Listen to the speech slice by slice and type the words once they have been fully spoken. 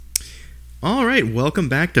All right, welcome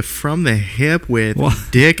back to From the Hip with What?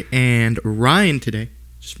 Dick and Ryan today.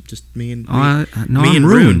 Just me and No, me I'm and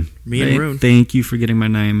Rune. Me and Rune. Thank you for getting my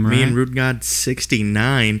name right. Me and Rune God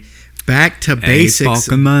 69. Back to Hey, basics.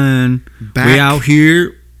 Pokemon. Back. We out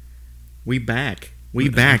here. We back,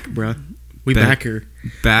 bruh. We Back. back here.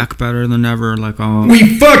 Back better than ever. Like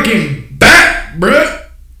We fucking back, bruh.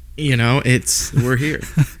 You know, we're here.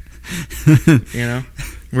 You know,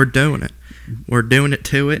 we're doing it. We're doing it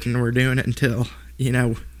to it, and we're doing it until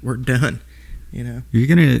we're done. You know, you're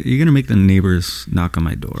gonna make the neighbors knock on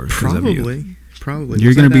my door. 'cause of you. Probably.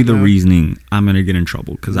 You're gonna be the reason I'm gonna get in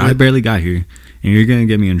trouble because I barely got here, and you're gonna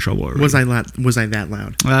get me in trouble already. Was I that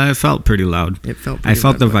loud? It felt pretty loud. It felt. I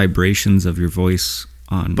felt the vibrations of your voice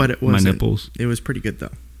on my nipples. It was pretty good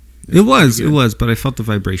though. It was, but I felt the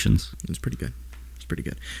vibrations. It's pretty good.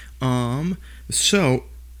 So,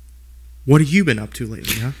 what have you been up to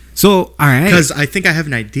lately, huh? So, all right. Because I think I have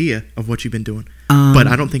an idea of what you've been doing, but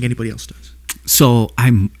I don't think anybody else does. So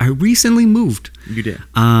I recently moved. You did.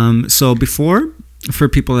 So before, for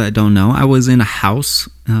people that don't know, I was in a house,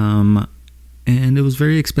 and it was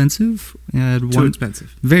very expensive. Too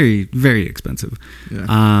expensive. Very, very expensive. Yeah.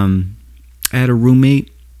 I had a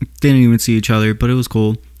roommate. Didn't even see each other, but it was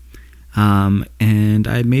cool. And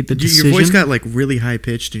I made the decision. Your voice got like really high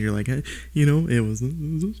pitched, and you're like, it was.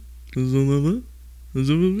 Oh,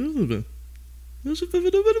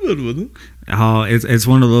 it's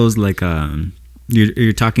one of those like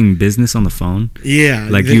you're talking business on the phone. Yeah,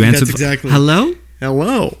 like you answer exactly. Hello,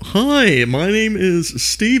 hi. My name is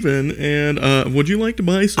Steven, and would you like to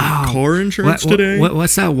buy some car insurance today?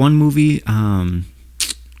 What's that one movie?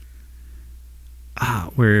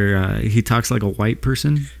 Where he talks like a white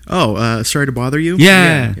person. Oh, Sorry to Bother You?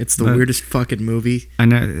 Yeah. It's the weirdest fucking movie. I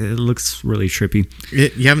know, it looks really trippy.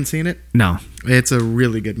 You haven't seen it? No. It's a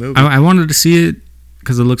really good movie. I wanted to see it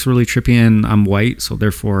because it looks really trippy and I'm white, so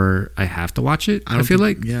therefore I have to watch it, I feel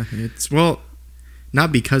like. Yeah, it's, well,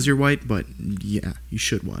 not because you're white, but yeah, you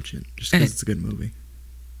should watch it just because it's a good movie.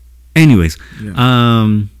 Anyways,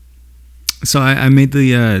 yeah. So I made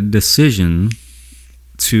the decision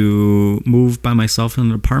to move by myself in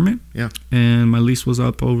an apartment. Yeah. And my lease was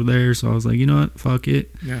up over there, so I was like, you know what, fuck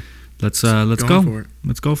it. Yeah. Let's go. For it.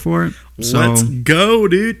 Let's go for it. So, let's go,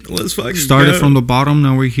 dude. Let's fucking started from the bottom.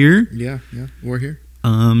 Now we're here. Yeah, we're here.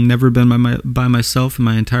 Never been by myself in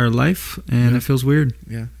my entire life, and it feels weird.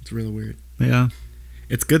 Yeah, it's really weird. Yeah.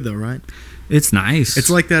 It's good though, right? It's nice.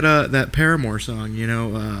 It's like that Paramore song,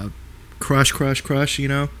 Crush, Crush, Crush,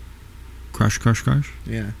 Crush, Crush, Crush?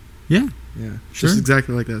 Yeah. Yeah. Yeah. Sure. Just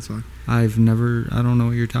exactly like that song. I don't know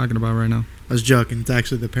what you're talking about right now. I was joking. It's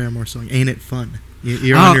actually the Paramore song. Ain't It Fun?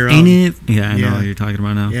 You're on your own. Ain't it? Yeah, I know what you're talking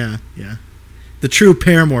about now. Yeah. The true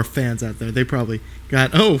Paramore fans out there, they probably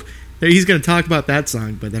got, he's going to talk about that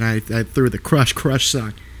song, but then I threw the Crush, Crush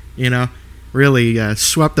song, really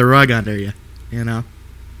swept the rug under you,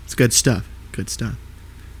 It's good stuff. Good stuff.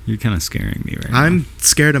 You're kind of scaring me right now. I'm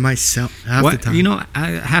scared of myself half the time.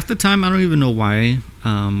 Half the time I don't even know why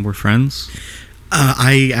we're friends.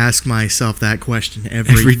 I ask myself that question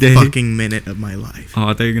every day, fucking minute of my life. Oh,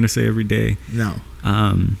 I thought you were gonna say every day. No.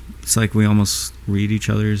 It's like we almost read each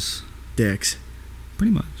other's dicks.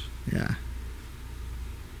 Pretty much. Yeah.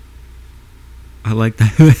 I like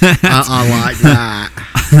that. I like that.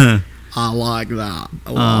 I like that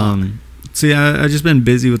a lot. So yeah, I've just been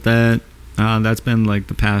busy with that. That's been like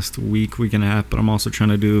the past week and a half, but I'm also trying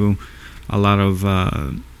to do a lot of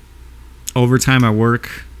overtime at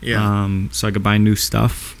work. Yeah. So I could buy new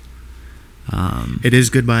stuff. It is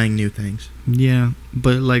good buying new things. Yeah,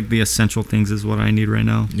 but like the essential things is what I need right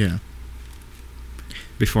now. Yeah.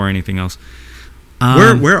 Before anything else.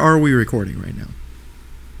 Where are we recording right now?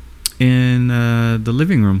 In the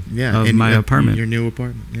living room of my apartment. Your new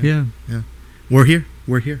apartment. Yeah. We're here.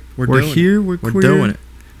 We're queer. doing it.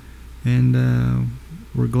 And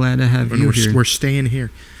we're glad to have you here. We're staying here.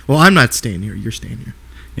 Well, I'm not staying here. You're staying here.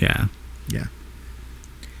 Yeah. Yeah.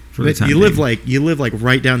 But you live like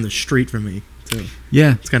right down the street from me. So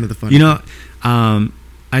yeah, it's kind of the fun.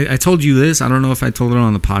 I told you this. I don't know if I told it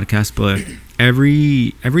on the podcast, but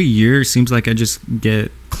every year it seems like I just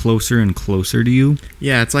get closer and closer to you.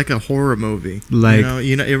 Yeah, it's like a horror movie. Like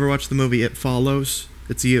you ever watch the movie It Follows?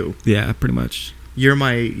 It's you. Yeah, pretty much. You're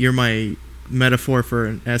my metaphor for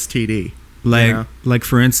an STD. Like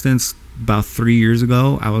for instance, about 3 years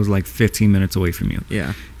ago, I was like 15 minutes away from you.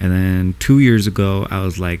 Yeah. And then 2 years ago, I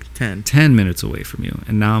was like 10 minutes away from you.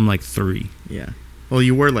 And now I'm like 3. Yeah. Well,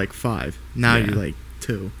 you were like 5. Now you're like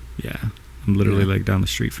 2. Yeah. I'm literally like down the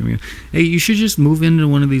street from you. Hey, you should just move into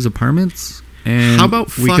one of these apartments. And how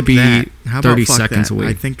about we could be 30 seconds away.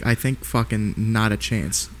 I think fucking not a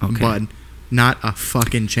chance. Okay. Bud, Not a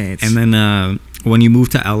fucking chance. And then when you move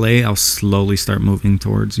to LA, I'll slowly start moving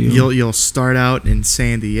towards you. You'll start out in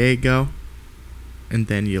San Diego, and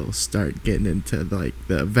then you'll start getting into like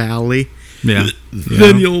the valley. Yeah.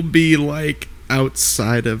 Then you'll be like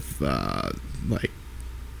outside of like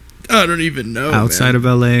I don't even know. Outside of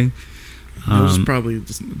LA. You'll just probably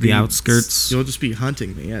just the outskirts. You'll just be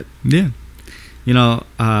hunting me at. Yeah. You know,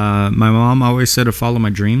 my mom always said to follow my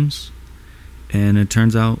dreams, and it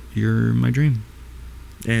turns out you're my dream.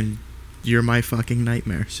 And you're my fucking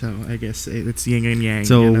nightmare. So I guess it's yin and yang.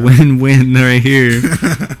 So you know? win-win right here.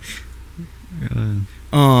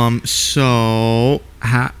 So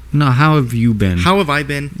how have you been? How have I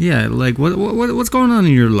been? Yeah, like what's going on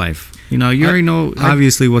in your life? You know, you already know I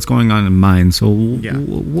obviously what's going on in mine. So Yeah.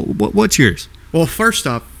 What's yours? Well, first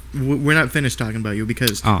off, we're not finished talking about you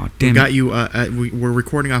because we got you. We're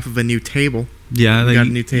recording off of a new table. Yeah, we got a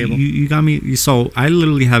new table. You got me. So I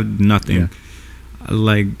literally have nothing. Yeah.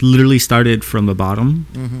 Like literally started from the bottom,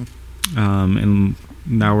 Mm-hmm. and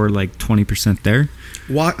now we're like 20% there.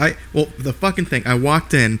 Well, the fucking thing. I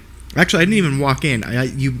walked in. Actually, I didn't even walk in.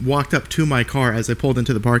 You walked up to my car as I pulled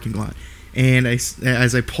into the parking lot, and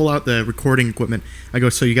as I pull out the recording equipment, I go,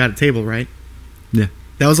 "So you got a table, right?" Yeah.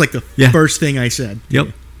 That was like the first thing I said. Yep.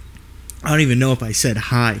 I don't even know if I said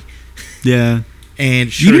hi. Yeah.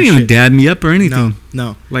 And you didn't even dab me up or anything.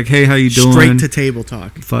 No. Like, hey, how you doing? Straight to table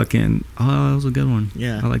talk. Fucking. Oh, that was a good one.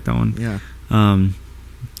 Yeah. I like that one. Yeah.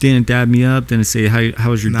 Didn't dab me up. Didn't say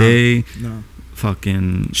how was your day. No.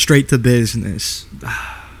 Fucking. Straight to business.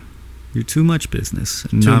 You're too much business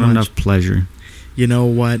and not enough pleasure. You know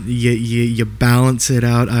what? You balance it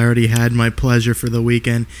out. I already had my pleasure for the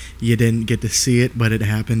weekend. You didn't get to see it, but it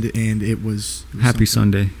happened, and it was Happy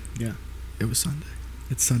something. Sunday. Yeah. It was Sunday.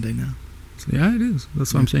 It's Sunday now. Yeah, it is.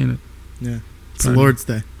 That's why I'm saying it. Yeah. It's the Lord's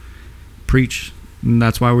Day. Preach. And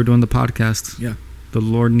that's why we're doing the podcast. Yeah. The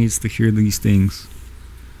Lord needs to hear these things.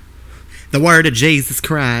 The word of Jesus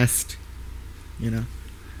Christ. You know.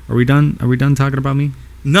 Are we done? Are we done talking about me?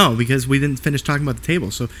 No, because we didn't finish talking about the table.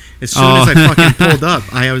 So as soon as I fucking pulled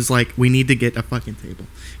up, I was like, we need to get a fucking table.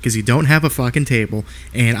 Because you don't have a fucking table,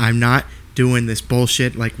 and I'm not doing this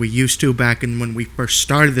bullshit like we used to back in when we first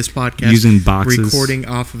started this podcast. Using boxes. Recording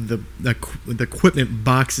off of the equipment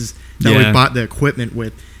boxes that we bought the equipment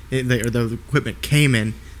with. The equipment came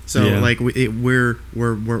in. So, like, we're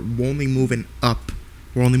only moving up.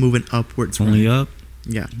 We're only moving upwards. Only up?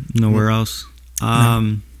 Yeah. Nowhere else.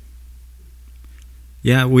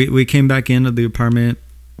 Yeah, we came back into the apartment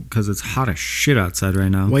because it's hot as shit outside right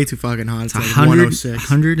now. Way too fucking hot. It's like 106. 106.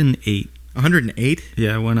 108. 108?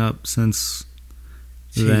 Yeah, it went up since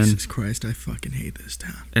Jesus Christ, I fucking hate this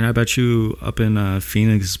town. And I bet you up in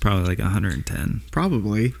Phoenix is probably like 110.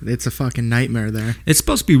 Probably. It's a fucking nightmare there. It's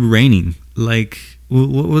supposed to be raining. Like,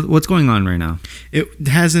 what's going on right now? It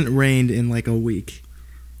hasn't rained in like a week.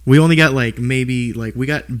 We only got like maybe like we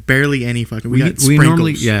got barely any fucking. We got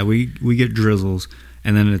sprinkles. Normally we get drizzles,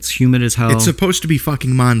 and then it's humid as hell. It's supposed to be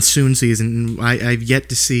fucking monsoon season, and I've yet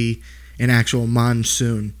to see an actual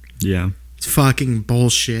monsoon. Yeah, it's fucking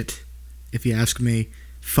bullshit. If you ask me,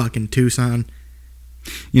 fucking Tucson.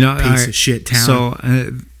 You know, piece of shit town. So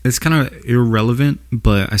it's kind of irrelevant,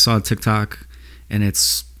 but I saw a TikTok, and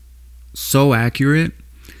it's so accurate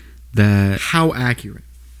that how accurate.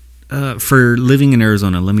 For living in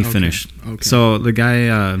Arizona, let me finish. Okay. So the guy,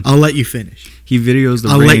 I'll let you finish. He videos the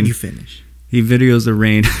rain. I'll let you finish. He videos the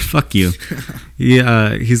rain. Fuck you.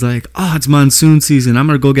 He's like, oh, it's monsoon season. I'm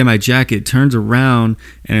gonna go get my jacket. Turns around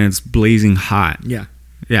and it's blazing hot. Yeah.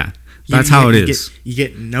 Yeah. That's how it is. You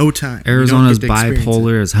get no time. Arizona's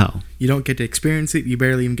bipolar as hell. You don't get to experience it. You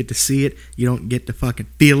barely even get to see it. You don't get to fucking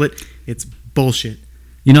feel it. It's bullshit.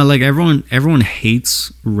 You know, like everyone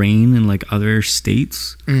hates rain in like other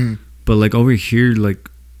states, but like over here,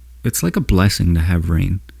 like it's like a blessing to have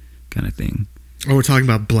rain, kind of thing. Oh, we're talking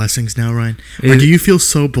about blessings now, Ryan. Or do you feel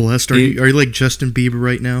so blessed? Are you like Justin Bieber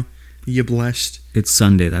right now? Are you blessed? It's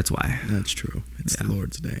Sunday, that's why. That's true. It's the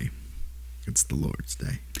Lord's Day. It's the Lord's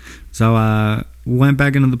Day. So went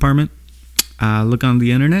back into the apartment. Look on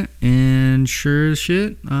the internet, and sure as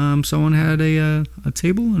shit, someone had a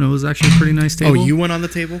table, and it was actually a pretty nice table. Oh, you went on the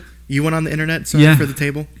table? You went on the internet for the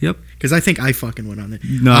table? Yep. Because I think I fucking went on there.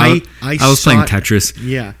 No, I was playing Tetris.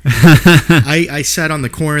 Yeah. I sat on the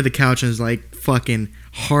corner of the couch and was like fucking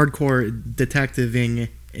hardcore detectiving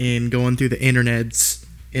and going through the interwebs,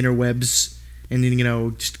 and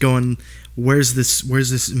then, just going, where's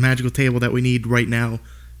this magical table that we need right now?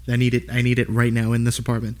 I need it right now in this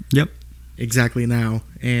apartment. Yep. Exactly now,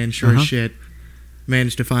 and sure as shit,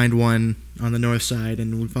 managed to find one on the north side,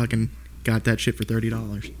 and we fucking got that shit for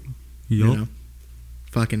 $30. Yup.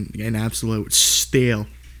 fucking an absolute steal.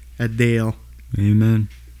 A deal. Amen.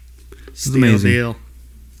 Steal amazing. deal.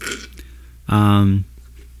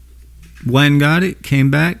 When got it,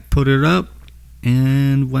 came back, put it up,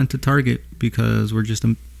 and went to Target because we're just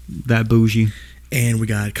that bougie. And we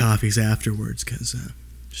got coffees afterwards because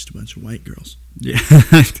just a bunch of white girls. Yeah,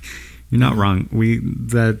 you're not wrong.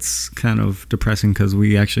 That's kind of depressing because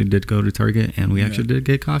we actually did go to Target and we actually did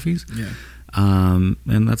get coffees. Yeah.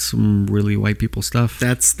 And that's some really white people stuff.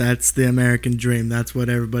 That's the American dream. That's what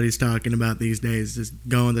everybody's talking about these days. Just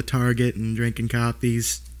going to Target and drinking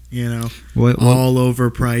coffees. You know, all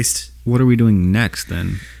overpriced. What are we doing next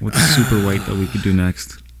then? What's super white that we could do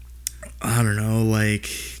next? I don't know, like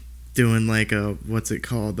doing like a what's it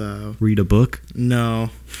called? Read a book? No.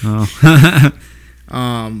 Oh.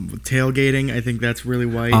 Tailgating. I think that's really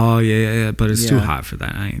white. Oh yeah. But it's too hot for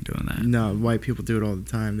that. I ain't doing that. No, white people do it all the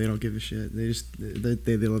time. They don't give a shit. They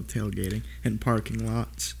love tailgating and parking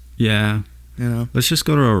lots. Yeah. You know, let's just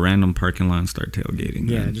go to a random parking lot and start tailgating.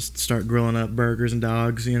 Yeah, man. just start grilling up burgers and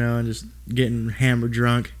dogs. You know, and just getting hammered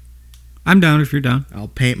drunk. I'm down if you're down. I'll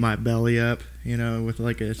paint my belly up, you know, with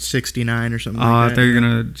like a 69 or something. Oh, like that. I thought you were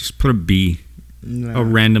gonna just put a B, No. a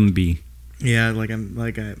random B. Yeah, like I'm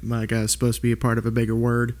like I was supposed to be a part of a bigger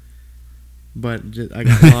word, but I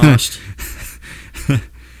got lost.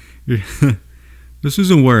 This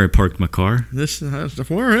isn't where I parked my car.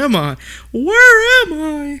 Where am I? Where am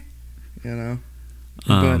I? You know.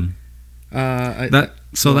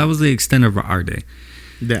 That was the extent of our day.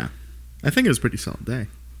 Yeah, I think it was a pretty solid day.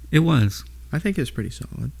 It was. I think it was pretty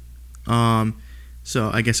solid.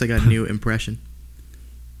 So I guess I got a new impression.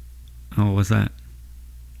 Oh, what's that?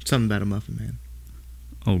 Something about a Muffin Man.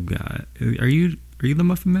 Oh God, are you the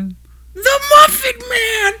Muffin Man? The Muffin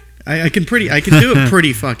Man. I can do it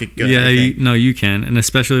pretty fucking good. Yeah, you can, and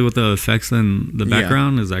especially with the effects and the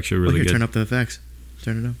background is actually really good. Turn up the effects.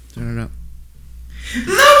 Turn it up. The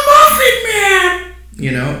Muffin Man.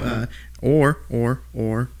 You know, or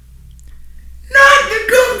not the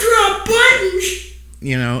gumdrop buttons.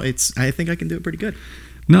 You know, I think I can do it pretty good.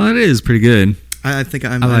 No, it is pretty good. I think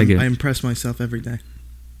I impress myself every day.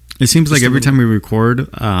 It seems like every time we record,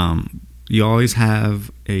 you always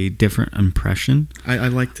have a different impression. I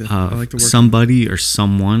like to work somebody or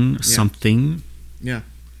someone, something. Yeah,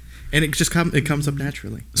 and it just comes up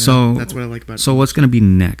naturally. So that's what I like about it. So what's going to be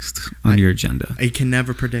next on your agenda? I can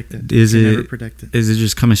never predict it. Is it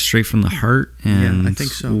just coming straight from the heart? And I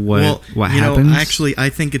think so. What happens? Actually, I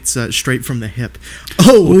think it's straight from the hip.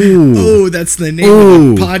 Oh, that's the name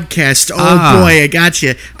of the podcast. Oh boy, I got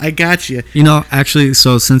you. You know, actually,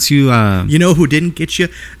 so since you you know who didn't get you?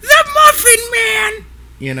 The Muffin Man.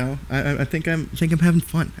 You know, I think I'm having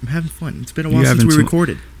fun. It's been a while since we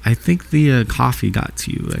recorded. I think the coffee got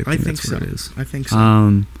to you. I think that's so. what it is. I think so.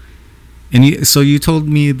 And you told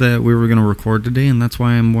me that we were going to record today, and that's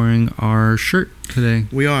why I'm wearing our shirt today.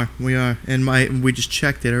 We are, and we just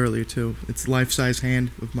checked it earlier too. It's life size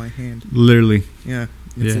hand of my hand. Literally. Yeah,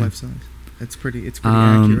 it's life size. It's pretty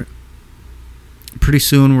accurate. Pretty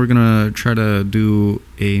soon we're gonna try to do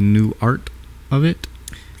a new art of it.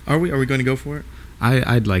 Are we going to go for it?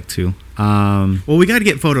 I'd like to. Well, we got to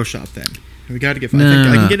get Photoshop then. We got to get.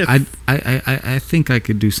 I think I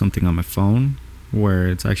could do something on my phone where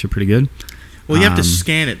it's actually pretty good. Well, you have to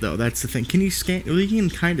scan it though. That's the thing. Can you scan? Well, you can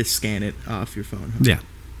kind of scan it off your phone. Huh?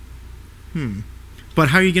 Yeah. But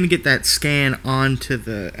how are you going to get that scan onto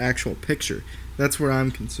the actual picture? That's where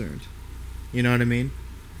I'm concerned. You know what I mean?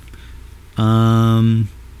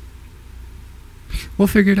 We'll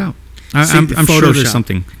figure it out. I'm sure there's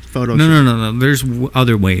something. Photoshop. No. There's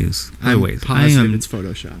other ways. I'm positive it's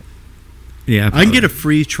Photoshop. Yeah, I can get a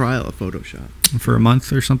free trial of Photoshop for a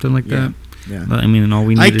month or something like that. Yeah. I mean, all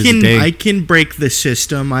we need is a day. I can break the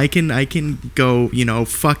system. I can go,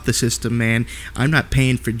 fuck the system, man. I'm not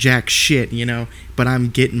paying for jack shit, but I'm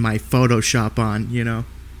getting my Photoshop on,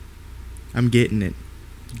 I'm getting it.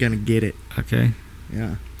 Gonna get it. Okay.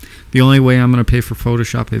 Yeah. The only way I'm gonna pay for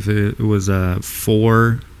Photoshop if it was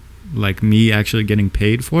for like me actually getting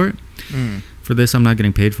paid for it. For this, I'm not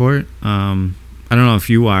getting paid for it. I don't know if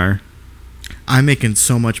you are. I'm making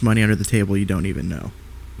so much money under the table you don't even know.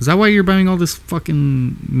 Is that why you're buying all this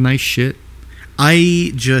fucking nice shit?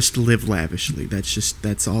 I just live lavishly.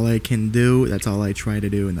 That's all I can do. That's all I try to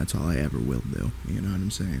do, and that's all I ever will do. You know what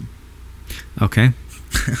I'm saying? Okay.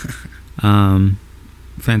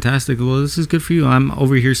 Fantastic. Well, this is good for you. I'm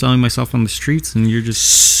over here selling myself on the streets, and you're just...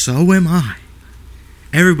 So am I.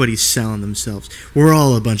 Everybody's selling themselves. We're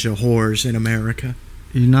all a bunch of whores in America.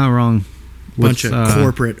 You're not wrong. Bunch of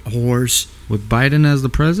corporate whores. With Biden as the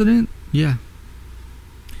president? Yeah.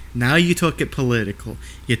 Now you took it political.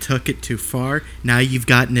 You took it too far. Now you've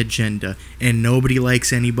got an agenda, and nobody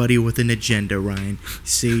likes anybody with an agenda, Ryan.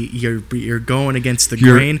 See, you're going against the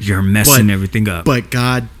grain. You're messing everything up. But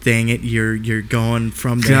God dang it, you're going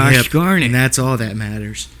from the Gosh hip, darn it. and that's all that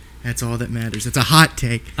matters. That's all that matters. It's a hot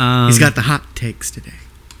take. He's got the hot takes today.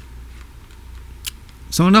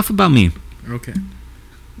 So enough about me. Okay.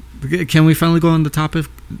 Can we finally go on the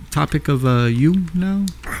topic of you now?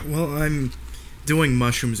 Well, I'm doing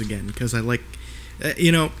mushrooms again because I like, It's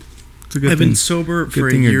a good I've thing. been sober Good for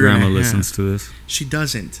a thing year your grandma and a half. listens to this. She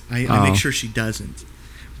doesn't. I Oh. make sure she doesn't,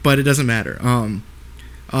 but it doesn't matter.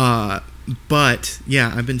 But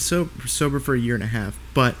yeah, I've been sober for a year and a half.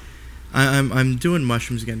 But I'm doing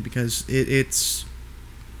mushrooms again because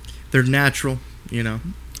they're natural,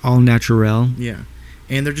 All natural. Yeah,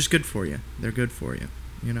 and they're just good for you. They're good for you.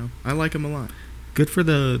 I like them a lot. Good for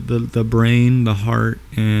the brain, the heart,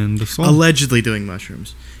 and the soul. Allegedly doing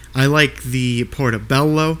mushrooms. I like the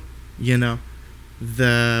portobello,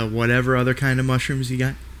 the whatever other kind of mushrooms you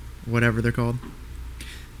got, whatever they're called.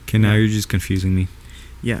 Okay, now you're just confusing me.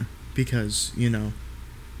 Yeah, because,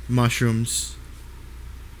 mushrooms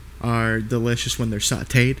are delicious when they're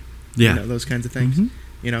sautéed. Yeah. Those kinds of things.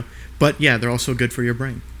 Mhm. But yeah, they're also good for your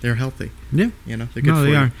brain. They're healthy. Yeah. They're good No, for they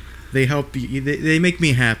you. are. They help you. They make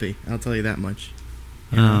me happy. I'll tell you that much.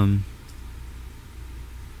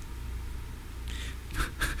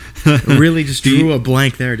 Really just drew a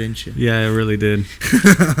blank there, didn't you? Yeah, I really did.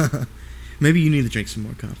 Maybe you need to drink some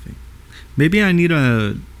more coffee. Maybe I need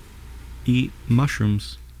to eat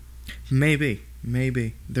mushrooms. Maybe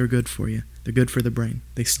they're good for you. They're good for the brain.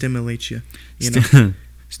 They stimulate you.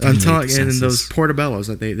 I'm talking, and those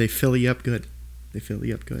portobellos, they fill you up good. They fill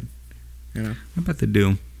you up good. I bet they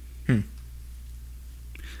do. Hmm.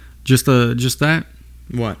 Just that?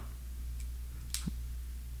 What?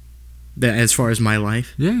 That as far as my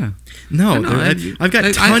life? Yeah. No, I've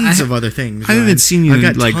got tons of other things. I haven't seen you in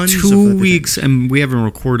like tons of 2 other weeks, things. and we haven't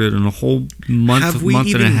recorded in a whole month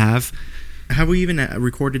and a half. Have we even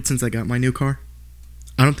recorded since I got my new car?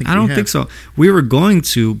 I don't think. I don't think so. We were going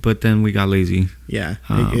to, but then we got lazy. Yeah,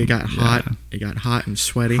 it got hot. Yeah. It got hot and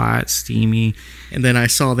sweaty. Hot, steamy. And then I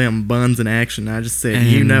saw them buns in action. I just said,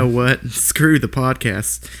 you know what? Screw the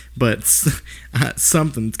podcast, but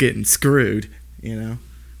something's getting screwed. And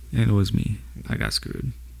it was me. I got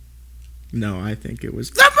screwed. No, I think it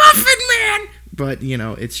was the Muffin Man. But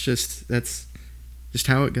it's that's just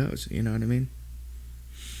how it goes. You know what I mean?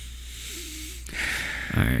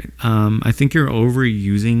 All right. I think you're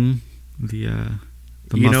overusing the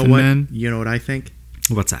you know Muffin what? Man. You know what I think?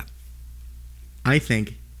 What's that? I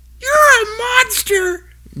think you're a monster.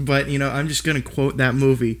 But I'm just gonna quote that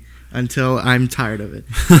movie until I'm tired of it.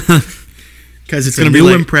 Because it's gonna a be new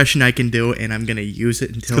like- impression I can do, and I'm gonna use it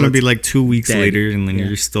until It's gonna be like 2 weeks dead. later, and then Yeah.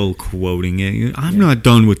 you're still quoting it. I'm not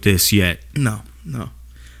done with this yet. No.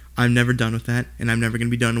 I'm never done with that, and I'm never gonna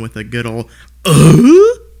be done with a good old.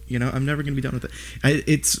 I'm never gonna be done with it.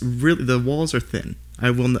 It's really, the walls are thin. I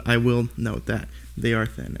will note that they are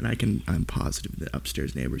thin, and I'm positive that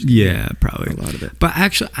upstairs neighbors can Yeah, hear probably. a lot of it. But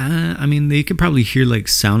actually, I mean, they could probably hear like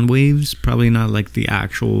sound waves. Probably not like the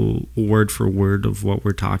actual word for word of what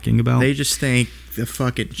we're talking about. They just think the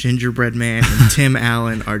fucking gingerbread man and Tim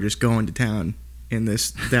Allen are just going to town in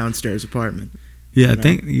this downstairs apartment. Yeah,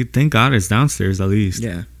 thank God it's downstairs at least.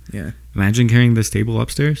 Yeah. Imagine carrying this table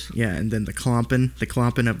upstairs. Yeah, and then the clomping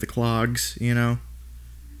of the clogs,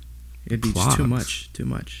 It'd be just too much.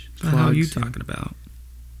 What the hell are you Clogs, talking about?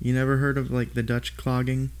 You never heard of like the Dutch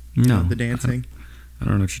clogging? No. The dancing? I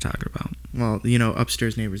don't know what you're talking about. Well,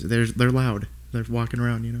 upstairs neighbors, they're loud. They're walking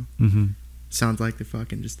around, Mm-hmm. Sounds like they're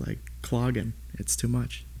fucking just like clogging. It's too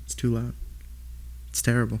much. It's too loud. It's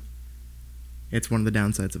terrible. It's one of the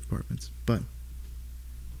downsides of apartments. But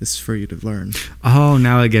this is for you to learn. Oh,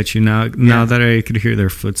 now I get you. Now that I could hear their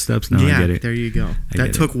footsteps, now I get it. There you go. I That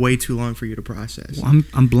get took way too long for you to process. Well,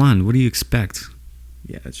 I'm blind. What do you expect?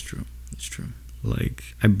 Yeah, it's true. It's true. Like,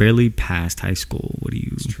 I barely passed high school. What do you?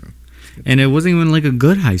 It's true. And it wasn't even like a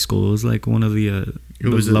good high school. It was like one of the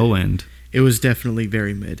low end. It was definitely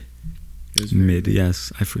very mid. It was very Mid,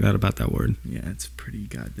 yes. I forgot about that word. Yeah, it's pretty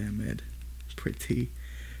goddamn mid. Pretty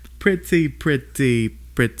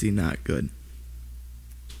not good.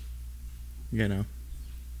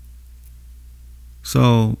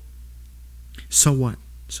 So what?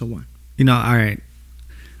 all right.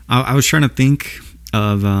 I was trying to think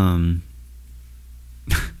of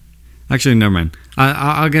actually, never mind.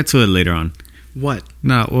 I'll get to it later on. What?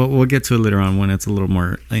 No, we'll get to it later on when it's a little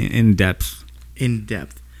more in depth In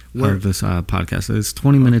depth. of this podcast. It's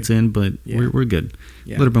 20 minutes in, but Yeah. we're good.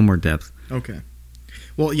 Yeah. A little bit more depth. Okay.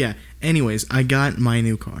 Well, yeah. Anyways, I got my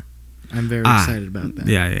new car. I'm very excited about that.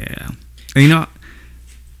 Yeah. And, you know,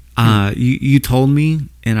 you told me,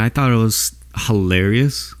 and I thought it was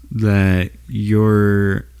hilarious that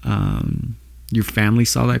your family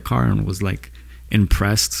saw that car and was like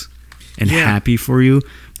impressed and happy for you.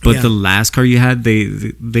 But the last car you had, they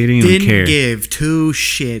didn't even care. Didn't give two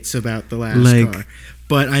shits about the last car.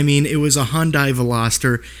 But I mean, it was a Hyundai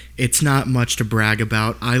Veloster. It's not much to brag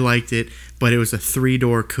about. I liked it, but it was a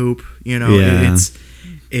 3-door coupe. You know,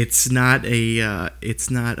 it's not a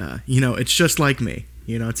you know, it's just like me.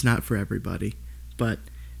 You know, it's not for everybody. But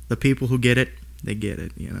the people who get it, they get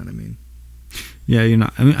it. You know what I mean? Yeah, you know,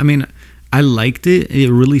 I mean, I liked it.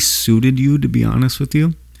 It really suited you, to be honest with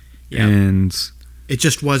you. Yeah. And it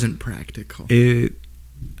just wasn't practical. I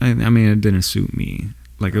mean, it didn't suit me.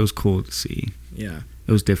 Like, it was cool to see. Yeah.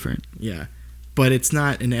 It was different. Yeah. But it's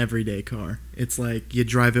not an everyday car. It's like you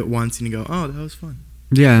drive it once and you go, oh, that was fun.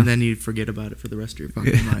 Yeah. And then you forget about it for the rest of your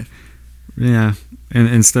fucking life. Yeah. And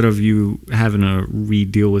instead of you having to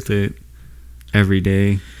re-deal with it every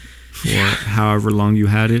day for however long you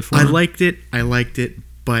had it for. I liked it,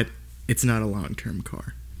 but it's not a long-term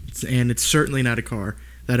car. And it's certainly not a car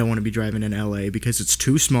that I want to be driving in LA because it's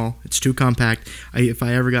too small, it's too compact. If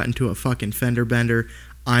I ever got into a fucking fender bender,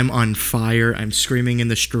 I'm on fire, I'm screaming in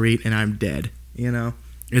the street, and I'm dead. You know?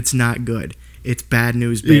 It's not good. It's bad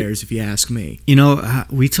news bears, if you ask me. You know,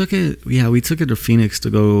 we took it to Phoenix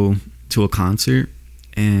to go to a concert,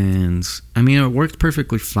 and I mean, it worked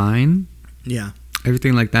perfectly fine. Yeah.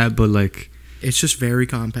 Everything like that, but like, it's just very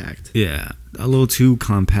compact. Yeah, a little too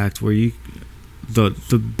compact where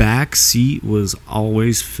the back seat was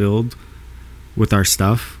always filled with our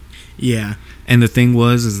stuff. Yeah. And the thing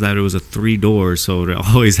is that it was a 3-door, so it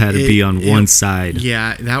always had to be on one side.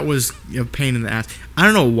 Yeah, that was a pain in the ass. I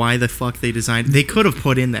don't know why the fuck they designed. They could have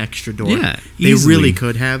put in the extra door. Yeah, they really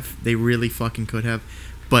could have. They really fucking could have.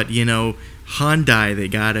 But you know, Hyundai, they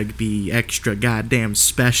gotta be extra goddamn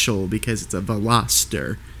special because it's a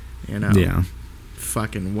Veloster. You know. Yeah.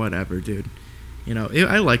 Fucking whatever, dude. You know,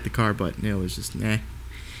 I like the car, but it was just I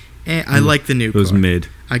like the new car. It was mid.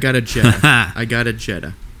 I got a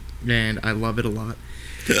Jetta. And I love it a lot.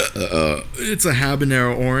 It's a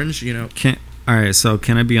habanero orange, you know. Alright, so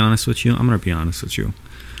can I be honest with you? I'm going to be honest with you.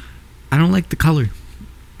 I don't like the color.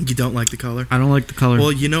 You don't like the color? I don't like the color.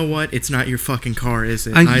 Well, you know what? It's not your fucking car, is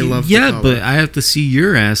it? I love the color. Yeah, but I have to see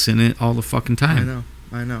your ass in it all the fucking time.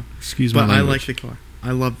 I know. Excuse me. But I like the car.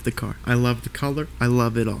 I love the car. I love the color. I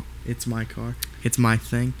love it all. It's my car. It's my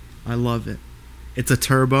thing. I love it. It's a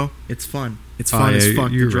turbo. It's fun. It's fun as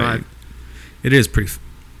fuck to drive. Right. It is pretty.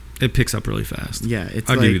 It picks up really fast. Yeah,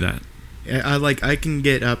 I'll give you that. I can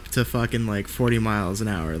get up to fucking like 40 miles an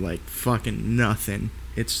hour, like fucking nothing.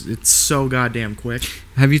 It's so goddamn quick.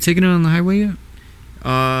 Have you taken it on the highway yet?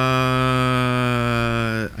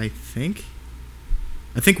 I think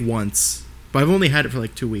once, but I've only had it for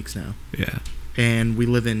like 2 weeks now. Yeah. And we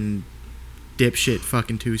live in dipshit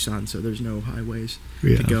fucking Tucson, so there's no highways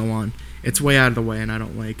to go on. It's way out of the way, and I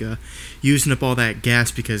don't like using up all that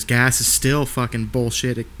gas because gas is still fucking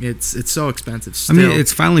bullshit. It's so expensive still. I mean,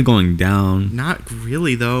 it's finally going down. Not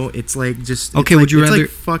really, though. It's like just... Okay, would you rather...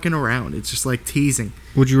 It's like fucking around. It's just like teasing.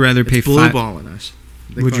 Would you rather pay... It's blue-balling us.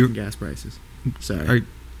 The fucking gas prices. Sorry.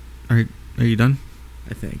 Are you done?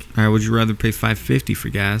 I think. All right, would you rather pay $5.50 for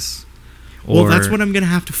gas? Well, that's what I'm going to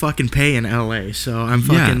have to fucking pay in LA, so I'm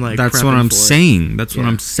fucking like... that's what I'm saying. That's what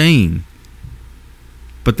I'm saying.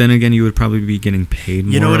 But then again, you would probably be getting paid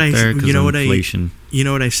more up there because of inflation. You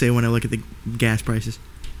know what I say when I look at the gas prices?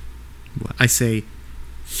 What? I say,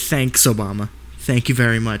 thanks, Obama. Thank you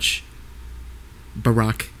very much,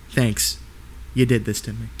 Barack. Thanks. You did this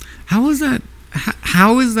to me. How is that?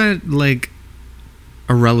 How is that, like,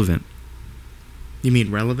 irrelevant? You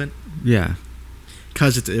mean relevant? Yeah.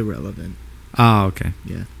 Because it's irrelevant. Oh, okay.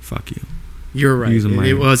 Yeah. Fuck you. You're right.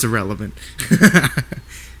 It was irrelevant.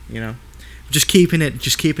 You know? Just keeping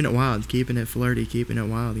it wild, keeping it flirty, keeping it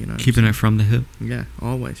wild, you know. Keeping it from the hip. Yeah,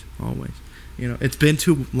 always. You know, it's been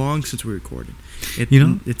too long since we recorded.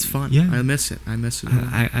 It's fun. Yeah. I miss it.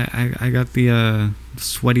 I got the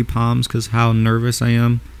sweaty palms because how nervous I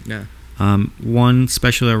am. Yeah. 1,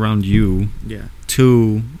 especially around you. Yeah.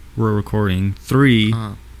 2, we're recording. 3,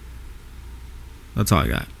 that's all I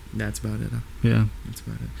got. That's about it. Huh? Yeah. That's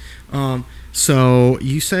about it. So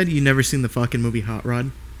you said you never seen the fucking movie Hot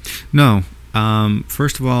Rod? No.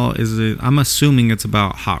 First of all, I'm assuming it's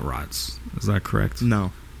about hot rods. Is that correct?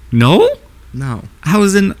 No. No? No.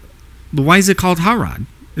 Why is it called Hot Rod?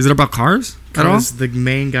 Is it about cars at all? Because the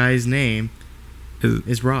main guy's name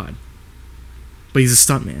is Rod. But he's a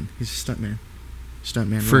stuntman.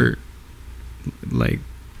 Stuntman for, Rod. like,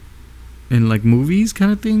 In like movies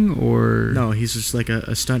kind of thing, or No, he's just like a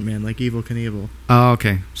stuntman, like Evel Knievel. Oh,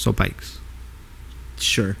 okay. So bikes.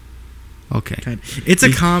 Sure. Okay. Kind of. It's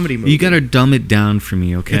a comedy movie. You gotta dumb it down for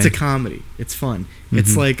me, okay? It's a comedy. It's fun.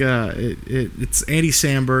 It's like it's Andy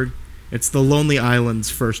Samberg. It's the Lonely Island's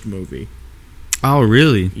first movie. Oh,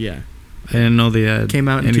 really? Yeah. I didn't know they had. Came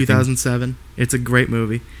out in anything. 2007. It's a great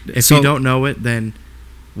movie. If So- you don't know it, then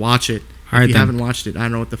watch it. If All right, you then. haven't watched it, I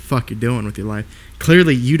don't know what the fuck you're doing with your life.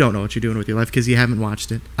 Clearly, you don't know what you're doing with your life because you haven't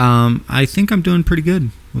watched it. I think I'm doing pretty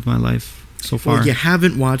good with my life so far. Well, you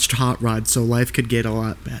haven't watched Hot Rod, so life could get a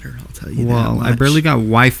lot better. I'll tell you that Well, much. I barely got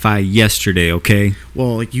Wi-Fi yesterday. Okay.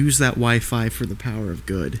 Well, use that Wi-Fi for the power of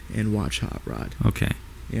good and watch Hot Rod. Okay.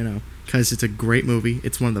 You know, because it's a great movie.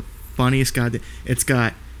 It's one of the funniest goddamn. It's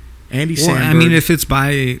got Andy Well, Samberg. I mean, if it's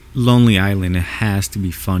by Lonely Island, it has to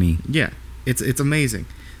be funny. Yeah, it's amazing.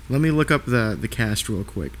 Let me look up the cast real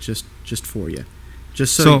quick, just for you,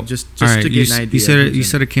 just So, just all right, to get an idea. You said of it. who's You in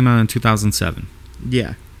said it came out in 2007,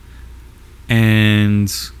 Yeah,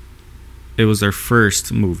 and it was their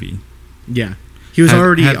first movie. yeah. He was Have-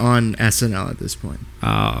 already have- on SNL at this point.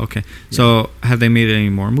 Okay. So, have they made any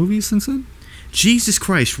more movies since then? Jesus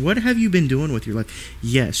Christ, what have you been doing with your life?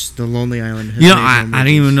 Yes, The Lonely Island. Has You know, made I more didn't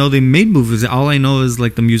even movies. know they made movies. All I know is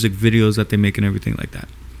like the music videos that they make and everything like that.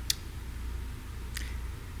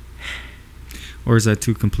 Or is that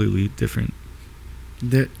two completely different?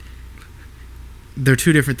 They're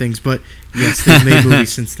two different things, but yes, they've made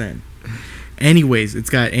movies since then. Anyways, it's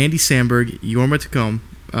got Andy Samberg, Yorma Tacombe,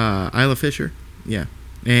 Isla Fisher, yeah,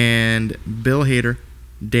 and Bill Hader,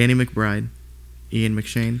 Danny McBride, Ian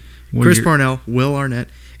McShane, Well, Chris you're- Parnell, Will Arnett.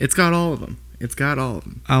 It's got all of them.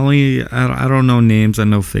 I don't know names. I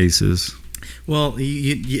know faces. Well,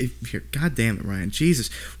 here, God damn it, Ryan, Jesus,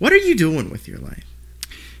 what are you doing with your life?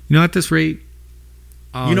 You know, at this rate,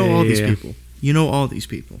 You know all these people. You know all these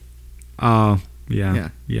people. Oh, yeah.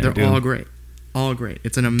 Yeah, they're I do. all great. All great.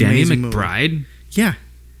 It's an Danny amazing movie. McBride. Yeah,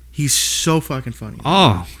 he's so fucking funny.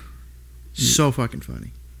 Oh, So fucking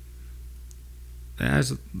funny.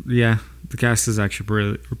 yeah. The cast is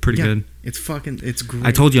actually pretty Yeah, good. It's great.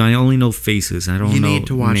 I told you I only know faces. I don't you know. need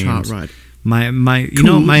to watch names. Hot Rod. My my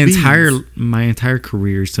Cool my beans. entire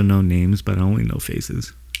career is to know names, but I only know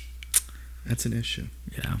faces. That's an issue.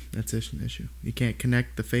 Yeah. That's an issue. You can't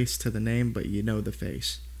connect the face to the name, but you know the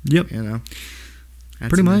face. Yep. You know. That's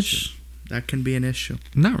Pretty an much. issue. That can be an issue.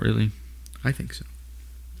 Not really. I think so.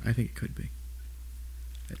 I think it could be.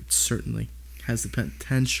 It certainly has the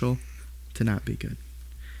potential to not be good.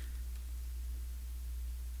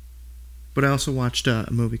 But I also watched a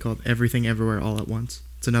movie called Everything Everywhere All at Once.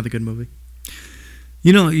 It's another good movie.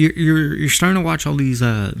 You know, you're starting to watch all these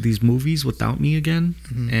movies without me again,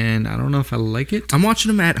 Mhm. and I don't know if I like it. I'm watching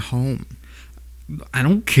them at home. I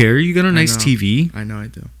don't care. You got a nice know. TV, I know I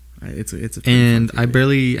do. It's a pretty fun and I TV.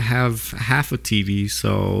 barely have half a TV,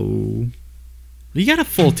 so You got a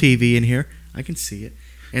full TV in here. I can see it.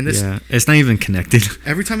 And this yeah, it's not even connected.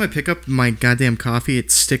 every time I pick up my goddamn coffee,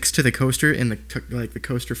 it sticks to the coaster, and the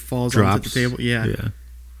coaster falls onto Drops. the table. Yeah, Yeah,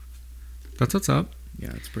 that's what's up.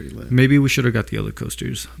 yeah, it's pretty lit. Maybe we should have got the other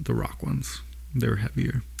coasters, the rock ones. They were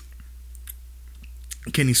heavier.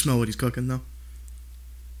 Can you smell what he's cooking though?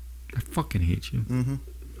 I fucking hate you. Mm-hmm.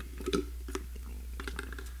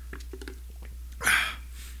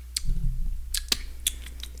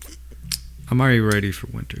 I'm already ready for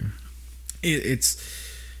winter.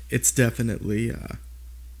 It's definitely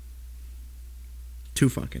too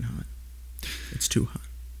fucking hot. It's too hot.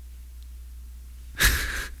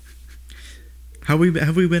 Have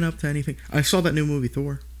we been up to anything? I saw that new movie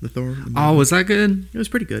Thor. The Thor. movie. Oh, was that good? It was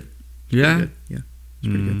pretty good. Yeah. Pretty good. Yeah. It's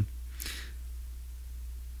pretty good.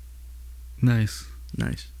 Nice.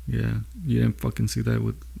 Nice. Yeah. You didn't fucking see that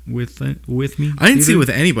with me. I didn't see it either? with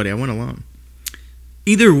anybody. I went alone.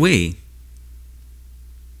 Either way.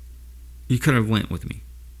 You could have went with me.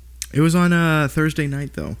 It was on Thursday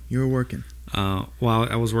night though. You were working. Well,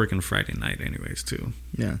 I was working Friday night anyways too.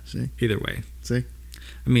 Yeah. See. Either way. See.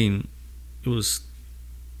 I mean, it was.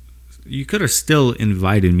 You could have still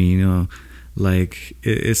invited me. You know, like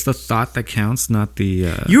it's the thought that counts, not the.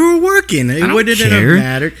 You were working. It don't wouldn't care. have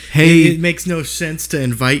mattered. Hey- it makes no sense to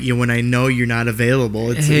invite you when I know you're not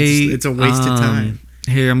available. It's Hey, it's a waste of time.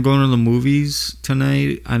 Hey, I'm going to the movies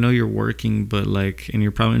tonight. I know you're working, but like, and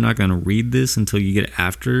you're probably not gonna read this until you get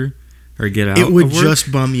after or get out. It would of work.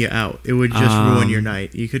 just bum you out. It would just ruin your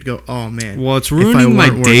night. You could go, oh man. Well, it's if I ruining my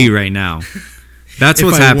weren't day working- right now. That's If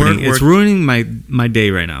what's I weren't happening. It's work- ruining my day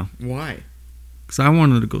right now Why? because I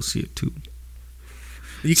wanted to go see it too.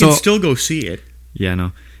 You can So- still go see it. Yeah,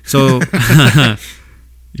 no. So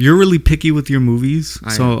You're really picky with your movies.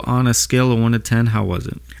 I So on a scale of 1 to 10, how was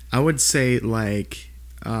it? I would say like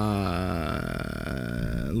a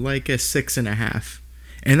 6.5,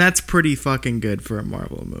 and that's pretty fucking good for a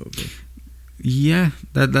Marvel movie. Yeah,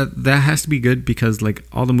 that has to be good because like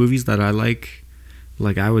all the movies that I like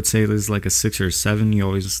I would say there's like a 6 or 7. You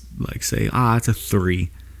always like say, it's a 3.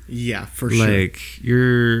 Yeah, for sure. Like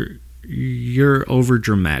you're over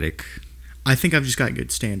dramatic. I think I've just got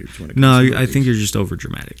good standards when it comes No, to I movies. think you're just over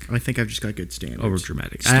dramatic. I think I've just got good standards. Over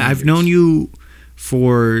dramatic. Standards. I've known you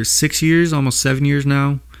for 6 years, almost 7 years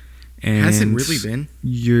now. And Has it really been?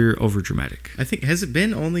 You're over dramatic. I think, has it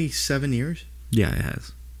been only 7 years? Yeah, it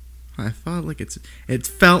has. I thought like it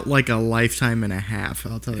felt like a lifetime and a half.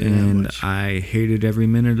 I'll tell you that And much. I hated every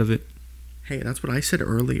minute of it. Hey, that's what I said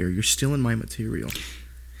earlier. You're stealing my material.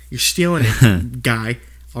 You're stealing it, guy.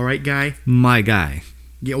 All right, guy. My guy.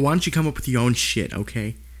 Yeah, why don't you come up with your own shit,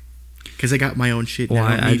 okay? Because I got my own shit. Well, Now.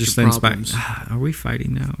 I don't I need just your inspired. problems Are we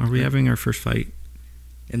fighting now? Are we having our first fight?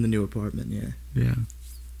 in the new apartment. Yeah, Yeah.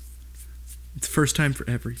 it's the first time for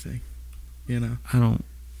everything. You know.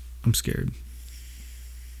 I'm scared.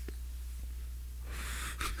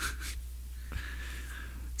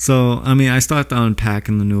 So, I mean, I still have to unpack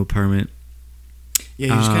in the new apartment. Yeah,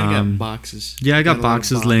 you just kind of Um, got boxes. Yeah, I You got a lot of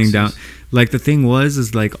boxes laying down. Like the thing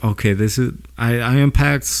is like, okay, this is I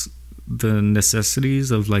unpacked the necessities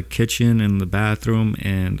of like kitchen and the bathroom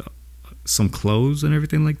and some clothes and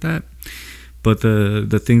everything like that. But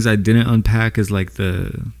the things I didn't unpack is like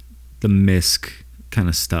the misc kind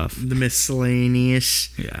of stuff. The miscellaneous,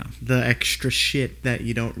 Yeah. the extra shit that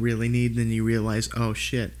you don't really need. Then you realize, oh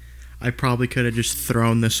shit, I probably could have just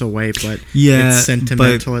thrown this away, but Yeah, it's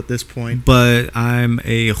sentimental at this point. But I'm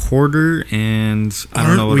a hoarder and I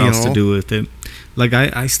don't know what Aren't we else to all? do with it. Like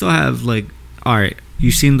I still have like, all right,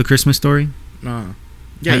 you seen The Christmas Story? Yeah,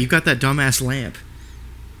 you got that dumbass lamp.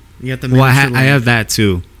 You got the Well, miniature I have lamp. that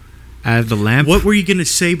too. I have the lamp. What were you gonna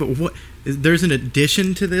say? But what? There's an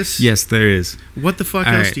addition to this. Yes, there is. What the fuck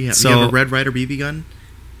All else right, do you have? so- You have a Red Ryder BB gun?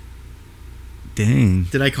 Dang.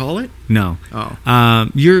 Did I call it? No. Oh,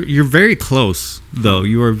 You're very close though.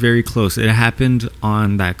 You are very close. It happened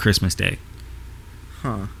on that Christmas day.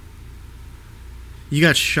 huh. You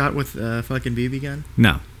got shot with a fucking BB gun?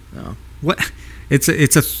 No. Oh. What? It's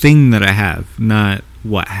a thing that I have, not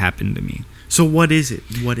what happened to me. So what is it?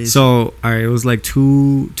 What is it? So, all right, it was like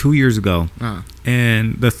two years ago. Ah.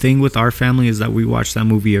 And the thing with our family is that we watch that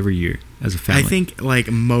movie every year as a family. I think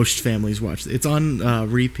like most families watch it. It's on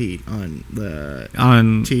repeat on the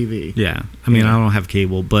on TV. Yeah. I mean, Yeah. I don't have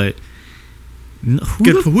cable, but who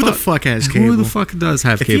the fuck has cable? Who the fuck does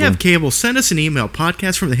have If cable? you have cable, send us an email,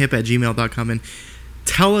 podcastfromthehip@gmail.com, and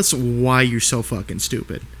tell us why you're so fucking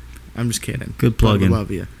stupid. I'm just kidding. Good But we plug-in.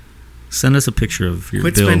 love you. Send us a picture of your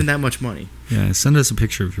Quit bill. spending that much money. Yeah, send us a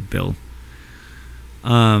picture of your bill.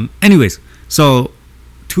 Anyways, so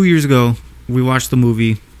 2 years ago, we watched the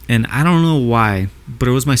movie, and I don't know why, but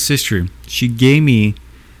it was my sister. She gave me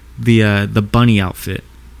the bunny outfit.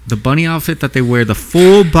 The bunny outfit that they wear, the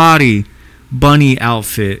full body bunny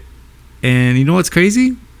outfit. And you know what's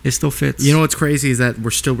crazy? It still fits. You know what's crazy is that we're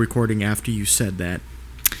still recording after you said that.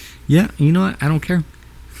 Yeah, you know what? I don't care.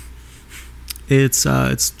 It's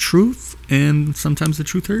truth, and sometimes the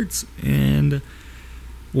truth hurts. And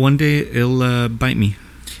one day it'll bite me.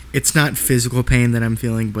 It's not physical pain that I'm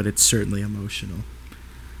feeling, but it's certainly emotional.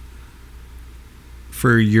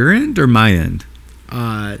 For your end or my end?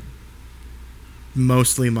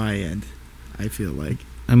 Mostly my end, I feel like.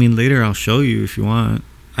 I mean, later I'll show you if you want.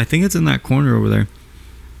 I think it's in that corner over there.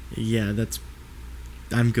 Yeah,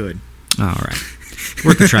 I'm good. All right.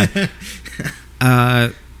 Worth a try.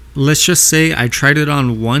 Let's just say I tried it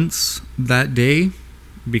on once that day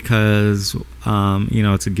because,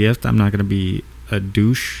 it's a gift. I'm not going to be a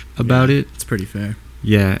douche about it. It's pretty fair.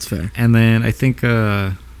 Yeah. It's fair. And then I think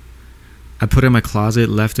I put it in my closet,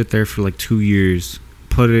 left it there for like 2 years,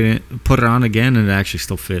 put it on again, and it actually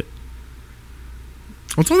still fit.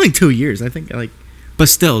 Well, it's only 2 years. I think, But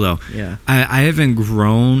still, though, yeah. I haven't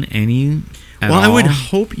grown any at Well, all. I would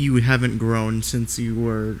hope you haven't grown since you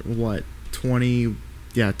were, what, 20?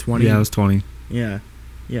 Yeah, 20. Yeah, I was 20. Yeah.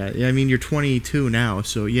 Yeah, I mean, you're 22 now,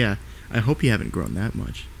 so yeah. I hope you haven't grown that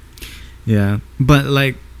much. Yeah. But,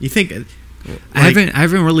 like, You think... I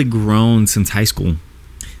haven't really grown since high school.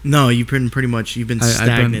 No, you've been you've been I've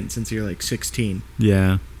stagnant been- since you're like 16.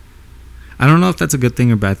 Yeah. I don't know if that's a good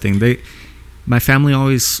thing or bad thing. My family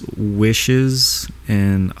always wishes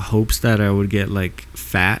and hopes that I would get, like,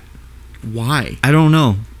 fat. Why? I don't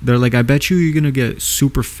know. They're like, I bet you're going to get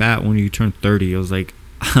super fat when you turn 30. I was like,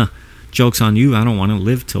 joke's on you. I don't want to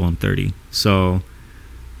live till I'm 30. So,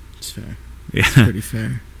 It's fair. Yeah. Pretty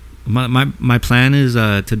fair. My plan is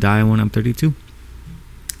to die when I'm 32.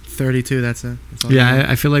 32. That's it. That's all Yeah,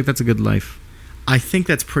 I feel like that's a good life. I think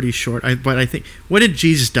that's pretty short. But I think, what did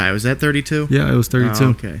Jesus die? Was that 32? Yeah, it was 32. Oh,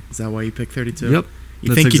 okay. Is that why you picked 32? Yep. You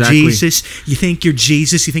That's think exactly. you're Jesus? You think you're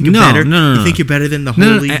Jesus? You think you're No, better? no, You think you're better than the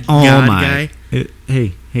No, holy oh God my. guy?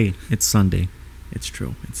 Hey, it's Sunday. It's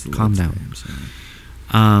true. It's Calm down. I'm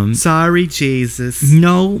sorry. Sorry, Jesus.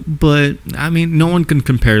 No, but I mean, no one can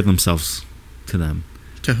compare themselves to them.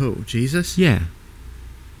 To who? Jesus? Yeah,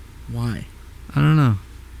 Why? I don't know.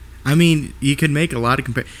 I mean, you could make a lot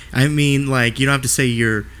of I mean, like, you don't have to say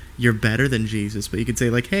you're better than Jesus, but you could say,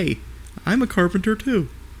 like, hey, I'm a carpenter too.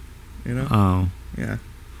 You know? Oh, Yeah.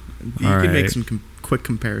 You All can make right. some quick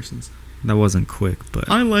comparisons. that wasn't quick, but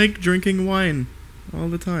I like drinking wine all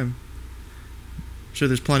the time. I'm sure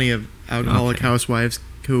there's plenty of alcoholic Okay. housewives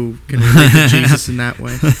who can relate to Jesus in that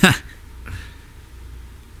way.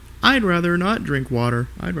 I'd rather not drink water.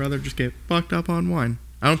 I'd rather just get fucked up on wine.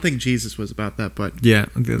 I don't think Jesus was about that, but yeah.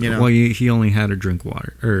 You know. Well, he only had to drink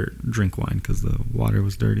water or drink wine because the water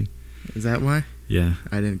was dirty. is that why? Yeah,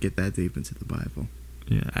 I didn't get that deep into the Bible.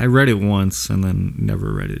 yeah. I read it once and then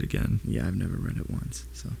never read it again. Yeah, I've never read it once,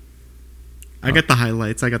 so I got the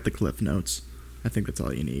highlights. I got the cliff notes. I think that's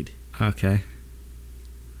all you need. Okay.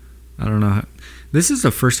 I don't know. This is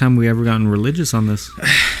the first time we ever gotten religious on this.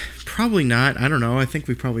 Probably not. I don't know. I think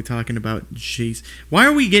we're probably talking about Jesus. Why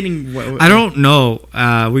are we getting? I don't know.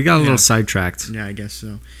 We got a Yeah. little sidetracked. Yeah, I guess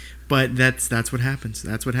so. But that's what happens.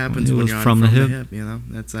 That's what happens It when was you're on from the hip. You know,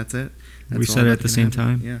 that's it. We That's said all it that at the can same happen.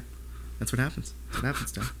 time. Yeah, that's what happens. That's what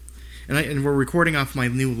happens, Tom. And we're recording off my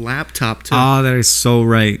new laptop too. Oh, that is so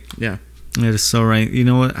right. Yeah. That is so right. You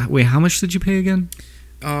know what? Wait, how much did you pay again?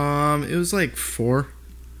 It was like four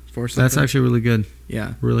something. That's actually really good.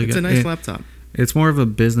 yeah, really it's good. a nice It- laptop. It's more of a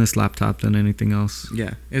business laptop than anything else.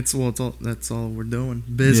 Yeah, it's all. That's all we're doing.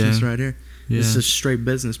 Business Yeah. right here. Yeah. This is straight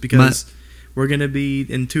business because we're gonna be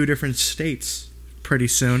in 2 different states pretty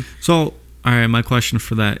soon. So, all right, my question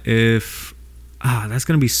for that: if that's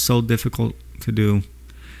gonna be so difficult to do,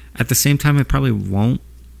 at the same time, it probably won't.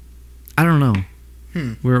 I don't know.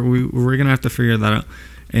 We're gonna have to figure that out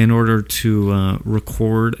in order to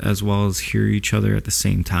record as well as hear each other at the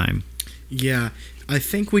same time. Yeah, I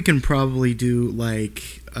think we can probably do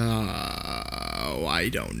like I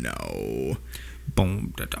don't know.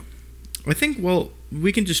 Boom. Da, da. I think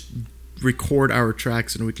we can just record our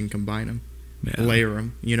tracks and we can combine them, Yeah. layer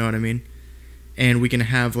them. You know what I mean? And we can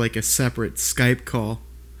have like a separate Skype call.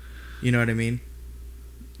 You know what I mean?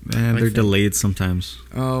 Man, I they're think- delayed sometimes.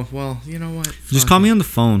 Oh well, you know what? Just Fuck call it. me on the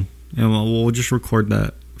phone, and we'll just record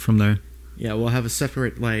that from there. Yeah, we'll have a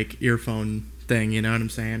separate like earphone thing. You know what I'm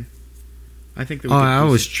saying? I think. That we Oh, could I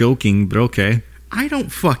just- was joking, but okay. I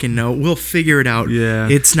don't fucking know. We'll figure it out. Yeah,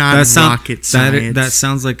 It's not rocket science. That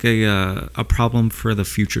sounds like a problem for the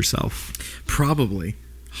future self. Probably.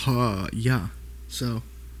 Yeah. So,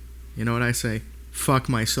 you know what I say? Fuck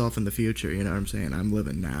myself in the future. You know what I'm saying? I'm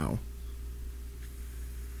living now.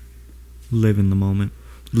 Live in the moment.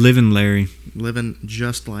 Live in Larry. Living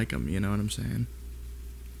just like him. You know what I'm saying?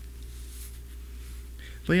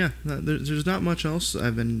 But yeah, there's not much else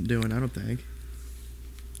I've been doing, I don't think.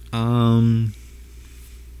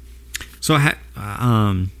 So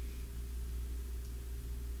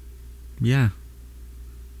yeah.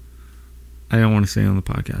 I don't want to say on the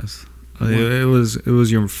podcast. It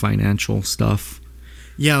was your financial stuff.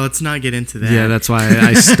 Yeah, let's not get into that. Yeah, that's why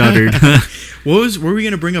I stuttered. What were we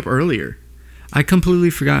gonna bring up earlier? I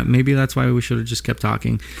completely forgot. Maybe that's why we should have just kept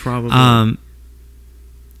talking. Probably.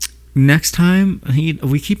 Next time,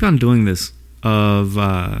 we keep on doing this of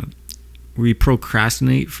we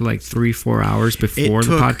procrastinate for like 3-4 hours before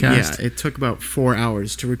the podcast. Yeah, it took about 4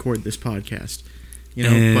 hours to record this podcast. You know,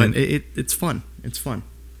 And- but it's fun. It's fun.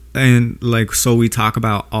 And like, so we talk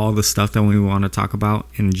about all the stuff that we want to talk about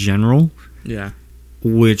in general, Yeah.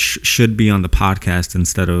 which should be on the podcast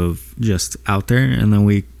instead of just out there, and then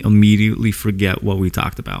we immediately forget what we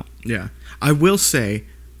talked about. Yeah. I will say,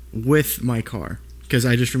 with my car, because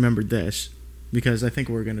I just remembered this, because I think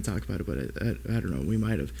we're going to talk about it, but I don't know, we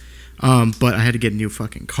might have. But I had to get a new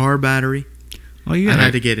fucking car battery. Oh yeah, I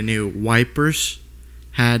had to get a new wipers.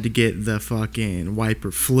 Had to get the fucking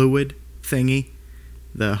wiper fluid thingy.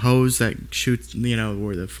 The hose that shoots, you know,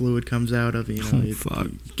 where the fluid comes out of, you know, Oh, it fuck.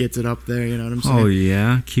 gets it up there, you know what I'm saying? Oh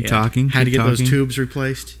yeah, keep Yeah. talking. Had to keep get those talking. tubes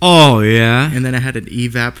replaced. Oh yeah. And then I had an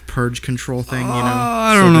evap purge control thing, you know.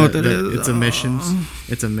 I don't know what that is. It's emissions.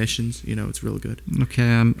 It's emissions, you know, it's real good. Okay,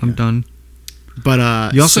 I'm done.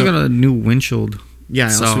 But You also got a new windshield. yeah,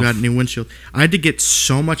 I also So- got a new windshield. I had to get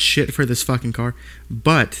so much shit for this fucking car,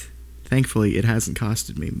 but thankfully, it hasn't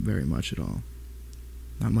costed me very much at all.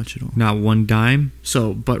 Not much at all. Not one dime.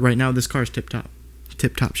 So, but right now this car's tip top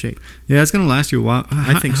shape. Yeah, it's gonna last you a while.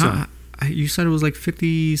 I think so. You said it was like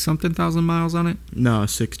 50 something thousand miles on it. No,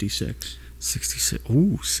 66. 66.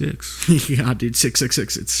 Ooh, 6. Yeah, dude,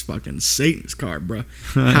 666. It's fucking Satan's car, bro.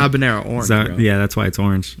 Habanero orange, bro. Yeah, that's why it's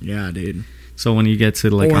orange. Yeah, dude. So when you get to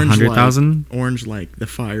like Orange 100,000, orange like the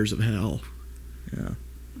fires of hell. Yeah.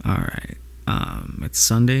 all right. It's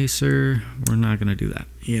Sunday, sir. We're not gonna do that.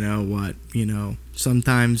 You know what?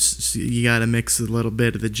 Sometimes you gotta mix a little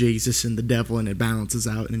bit of the Jesus and the devil, and it balances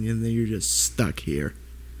out, and then you're just stuck here.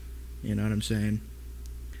 You know what I'm saying?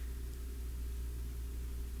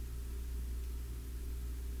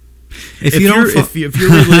 If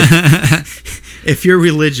you're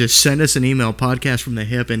religious, send us an email, podcast from the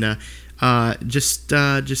hip, and just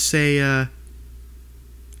say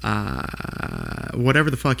whatever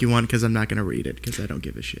the fuck you want, because I'm not gonna read it because I don't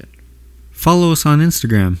give a shit. Follow us on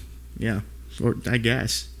Instagram, Yeah, or I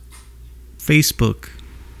guess Facebook.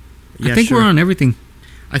 Yeah, I think sure. we're on everything.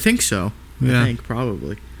 I think so. Yeah. I think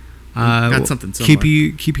probably. Got something somewhere.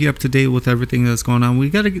 Keep you up to date with everything that's going on.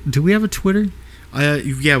 Do we have a Twitter?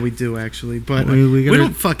 Yeah, we do actually, but We gotta- we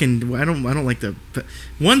don't fucking. I don't like the.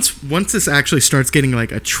 Once this actually starts getting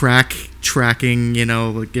like a tracking,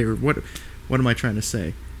 like what am I trying to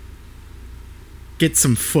say? Get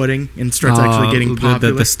some footing and starts actually getting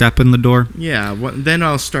popular. The step in the door. Yeah, then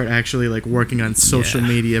I'll start actually like working on social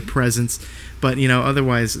media presence. But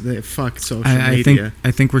otherwise, fuck social media.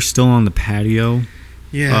 I think we're still on the patio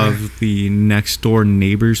of the next door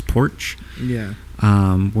neighbor's porch. Yeah.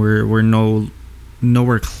 We're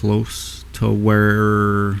nowhere close to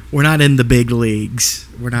where we're not in the big leagues.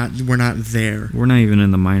 We're not there. We're not even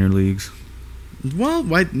in the minor leagues.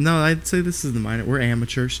 Well, I'd say this is the minor. We're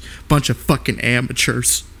amateurs. Bunch of fucking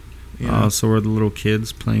amateurs. So we're the little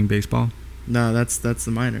kids playing baseball? No, that's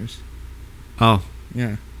the minors. Oh.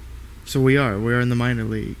 Yeah. So we're in the minor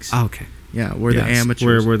leagues. Oh, okay. Yeah, we're the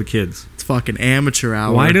amateurs. We're the kids. It's fucking amateur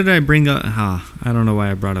hour. Why did I bring up... I don't know why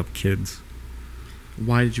I brought up kids.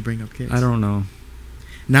 Why did you bring up kids? I don't know.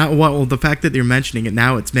 Now, well, the fact that you're mentioning it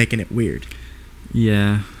now, it's making it weird.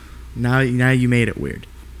 Yeah. Now you made it weird.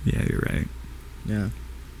 Yeah, you're right. Yeah.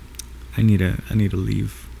 I need to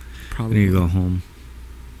leave. Probably. I need to go home.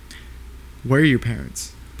 Where are your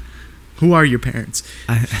parents? Who are your parents?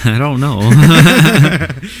 I don't know.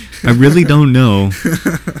 I really don't know.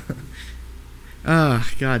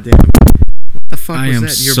 God damn. What the fuck I was am that?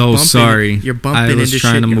 so sorry. You're bumping I was into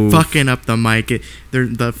trying shit. to You're move. fucking up the mic.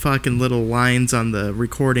 The fucking little lines on the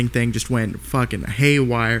recording thing just went fucking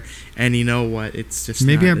haywire. And you know what? It's just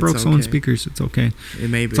maybe not, I broke it's someone's okay. speakers. It's okay. It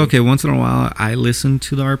may be. It's okay. Once in a while, I listen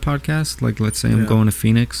to our podcast. Like, let's say I'm going to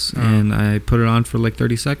Phoenix, and I put it on for like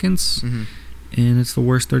 30 seconds, Mm-hmm. and it's the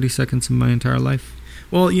worst 30 seconds in my entire life.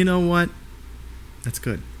 Well, you know what? That's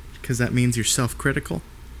good, because that means you're self-critical,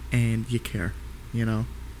 and you care. You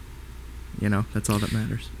know, that's all that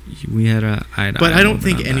matters. We had a eye to eye. But I don't moment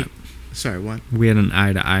think on any. that. Sorry, what? We had an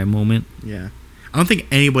eye to eye moment. Yeah. I don't think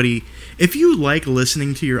anybody. If you like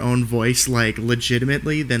listening to your own voice, like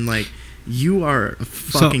legitimately, then like you are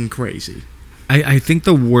fucking crazy. I think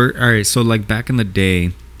the word. All right, so like back in the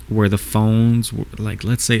day, where the phones were like,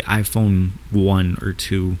 let's say iPhone 1 or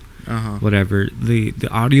 2, whatever, the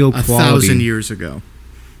audio quality. 1,000 years ago.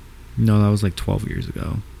 No, that was like 12 years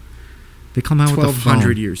ago. They come out with the phone.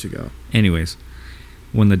 1,200 years ago. Anyways,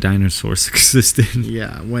 when the dinosaurs existed.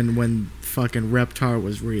 Yeah, when fucking Reptar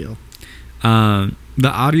was real. The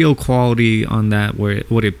audio quality on that,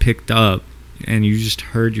 what it picked up, and you just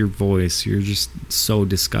heard your voice, you're just so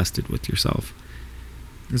disgusted with yourself.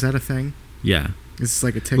 Is that a thing? Yeah. Is this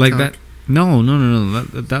like a TikTok? Like that? No.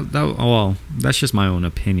 That well, that's just my own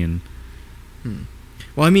opinion.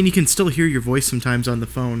 Well, I mean, you can still hear your voice sometimes on the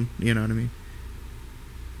phone. You know what I mean?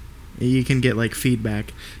 You can get like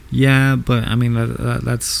feedback. Yeah, but I mean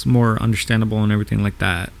that's more understandable and everything like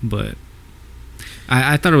that. But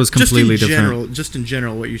I thought it was completely different. Just in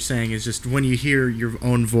general, what you're saying is just when you hear your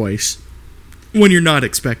own voice, when you're not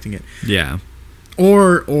expecting it. Yeah.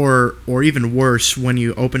 Or even worse, when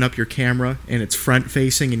you open up your camera and it's front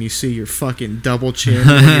facing and you see your fucking double chin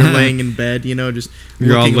when you're laying in bed, just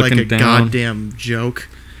you're looking all like a down. goddamn joke.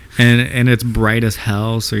 And it's bright as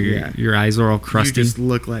hell, so your eyes are all crusty. You just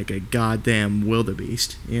look like a goddamn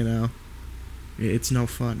wildebeest, It's no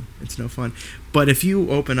fun. It's no fun. But if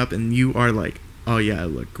you open up and you are like, oh yeah, I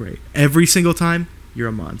look great, every single time, you're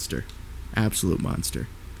a monster. Absolute monster.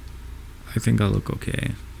 I think I look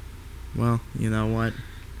okay. Well, you know what?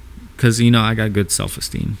 Because, I got good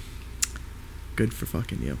self-esteem. Good for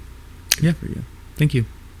fucking you. Good Yeah. for you. Thank you.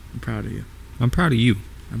 I'm proud of you. I'm proud of you.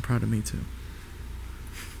 I'm proud of me too.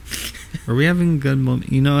 Are we having a good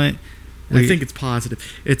moment? You know what? I think it's positive.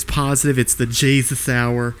 It's positive. It's the Jesus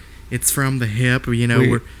hour. It's from the hip. You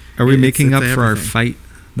know, are we making up it's for our everything. fight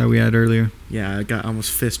that we had earlier? Yeah, I got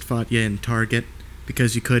almost fist fought you in Target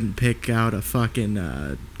because you couldn't pick out a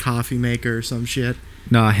fucking coffee maker or some shit.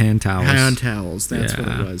 No, hand towels. Hand towels. That's what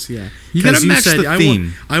Yeah. it was. Yeah. You gotta 'Cause match said, the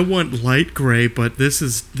theme. I want light gray, but this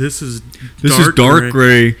is This is dark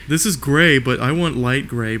gray. This is gray, but I want light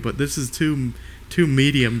gray, but this is too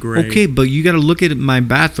medium gray. Okay, but you got to look at my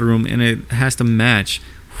bathroom and it has to match.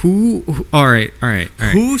 All right.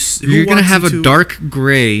 Who You're going to wants have you a to- dark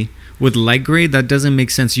gray with light gray? That doesn't make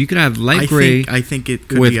sense. You could have light gray I think it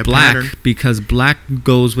could with be a black pattern. because black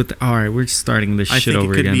goes with... All right, we're starting this I shit think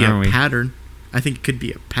over it could again, be aren't a we? pattern. I think it could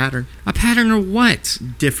be a pattern. A pattern or what?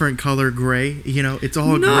 Different color gray. You know, it's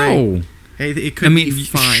all gray. No. Hey, it could I mean, be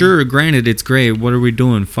fine. sure, granted, it's gray. What are we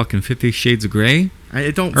doing? Fucking 50 Shades of Grey? I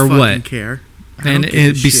don't Or fucking what? care. I And don't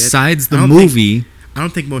give a shit. besides I the don't think- movie, I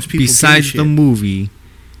don't think most people besides give a the shit. movie,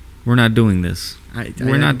 we're not doing this.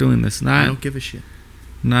 We're not doing this. I Not don't give a shit.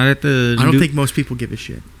 not at the. I don't new, think most people give a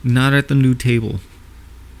shit. Not at the new table.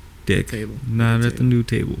 Dick. Table. Not At the at the new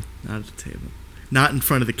table. Not at the table. Not in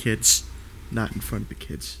front of the kids. Not in front of the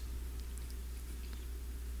kids.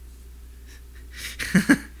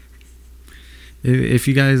 If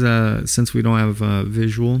you guys, since we don't have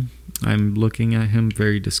visual, I'm looking at him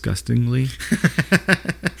very disgustingly,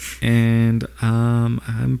 and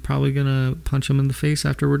I'm probably gonna punch him in the face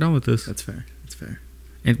after we're done with this. That's fair. That's fair.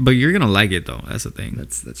 But you're gonna like it though. That's the thing.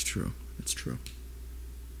 That's true. That's true.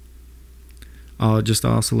 I'll just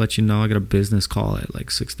also let you know I got a business call at like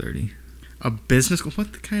 6:30. A business call?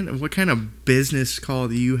 What kind of business call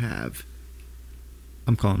do you have?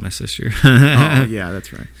 I'm calling my sister. Oh yeah,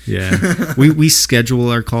 that's right. Yeah, we schedule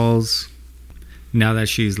our calls now that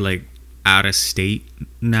she's like out of state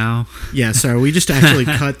now. Yeah, sorry, we just actually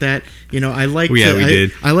cut that. You know, I like Yeah, we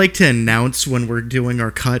did. I like to announce when we're doing our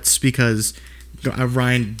cuts because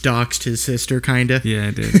Ryan doxed his sister, kinda. Yeah,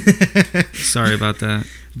 I did. Sorry about that.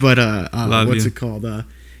 But Love what's you. it called?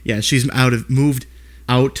 Yeah, she's moved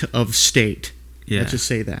out of state. Yeah. Let's just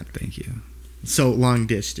say that. Thank you. So long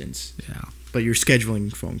distance. Yeah. But you're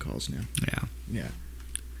scheduling phone calls now. Yeah. Yeah. Which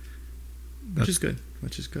That's- is good.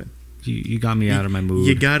 Which is good. You got me out of my mood.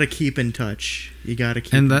 You gotta keep in touch. You gotta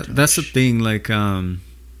keep. And in touch. that's the thing. Like,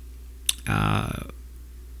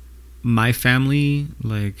 my family,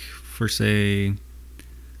 like, for say,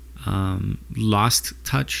 lost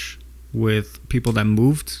touch with people that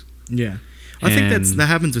moved. Yeah. I think And- that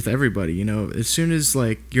happens with everybody. You know, as soon as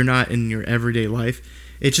like you're not in your everyday life,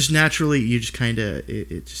 it just naturally you just kind of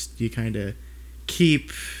you kind of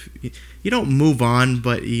keep. You don't move on,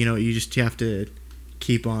 but you know you have to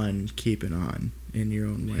keep on keeping on in your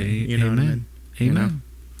own way. You know what I mean? Amen.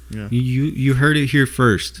 You know? You heard it here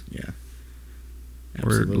first. Yeah. Or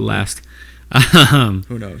Absolutely. last.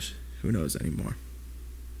 Who knows? Who knows anymore?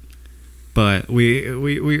 But we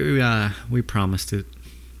promised it,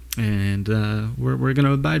 and we're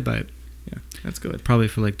gonna abide by it. Yeah, that's good. Probably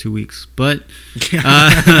for like 2 weeks, but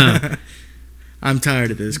I'm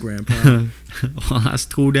tired of this, Grandpa. well, that's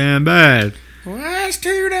too damn bad. Well, that's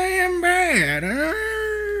too damn bad. I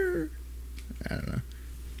don't know.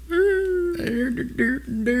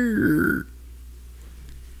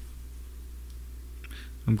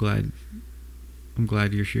 I'm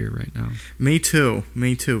glad you're here right now. Me too,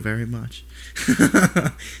 very much.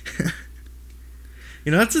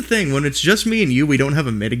 You know, that's the thing. When it's just me and you, we don't have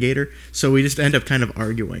a mitigator, so we just end up kind of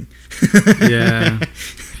arguing. Yeah.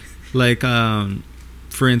 Like,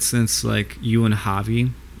 for instance, like you and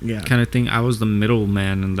Javi Yeah. kind of thing. I was the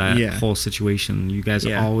middleman in that Yeah. whole situation. You guys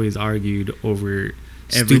Yeah. always argued over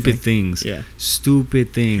Everything. stupid things. Yeah.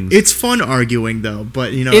 Stupid things. It's fun arguing though,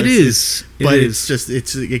 but you know It is. But It it's is.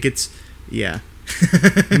 just it gets yeah.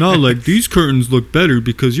 No, like these curtains look better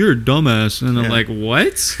because you're a dumbass, and I'm Yeah. like,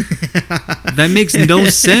 what? That makes no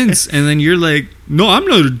sense. And then you're like, no, I'm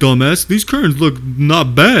not a dumbass. These curtains look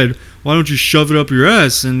not bad. Why don't you shove it up your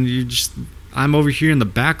ass? And you just, I'm over here in the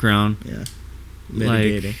background. Yeah. Like,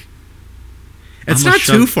 Mitigating. It's I'm a not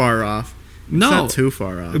shove- too far off. It's No. not too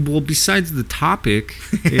far off. Well, besides the topic,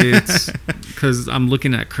 it's because I'm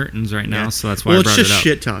looking at curtains right now, Yeah. so that's why Well, I brought it's just it up.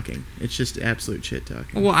 shit talking. It's just absolute shit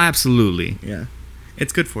talking. Well, absolutely. Yeah.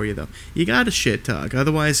 It's good for you though. You gotta shit talk.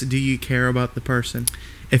 Otherwise, do you care about the person?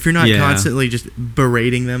 If you're not Yeah. constantly just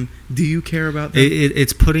berating them, do you care about them?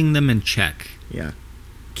 It's putting them in check. Yeah.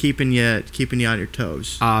 Keeping you on your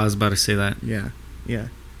toes. I was about to say that. Yeah. Yeah.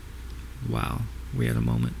 Wow, we had a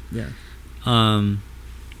moment. Yeah.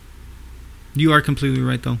 You are completely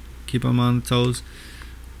right though. Keep them on the toes.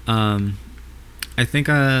 I think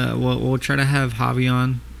we'll try to have Javi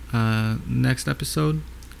on next episode,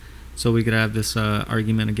 so we could have this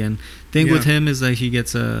argument again. Thing with him is that he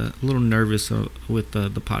gets a little nervous with the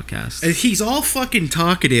podcast. He's all fucking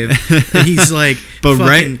talkative. And he's like, but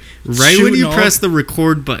right when you press the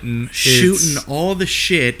record button, shooting all the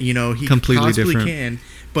shit, he completely possibly different. can.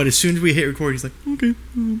 But as soon as we hit record, he's like, okay,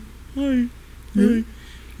 hi.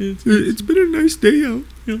 It's been a nice day out.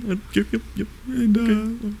 Yep.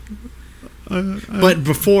 And but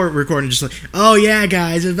before recording, just like, oh yeah,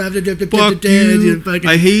 guys, fuck you.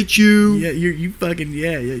 I hate you. Yeah, you fucking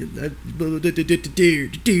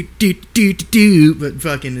But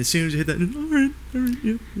fucking as soon as you hit that, all right,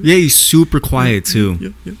 yeah, he's super quiet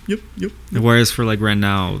too. Yep. Whereas for like right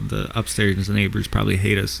now, the upstairs neighbors probably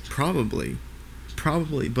hate us. Probably,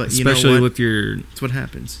 but especially with your. That's what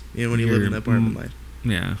happens. When you live in that apartment life.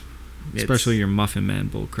 Yeah. Especially your Muffin Man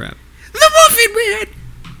bull crap. The Muffin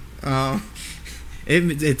Man.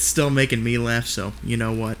 It's still making me laugh. So you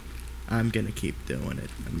know what? I'm gonna keep doing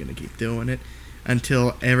it.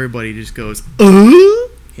 Until everybody just goes,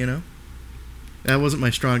 That wasn't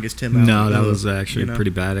my strongest Tim Allen. No, that was actually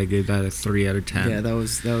pretty bad. I gave that a 3 out of 10. Yeah, that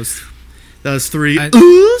was 3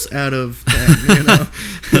 oohs out of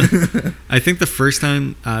 10. I think the first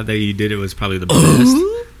time that you did it was probably the best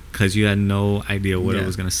because you had no idea what it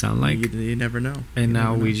was going to sound like. You never know. And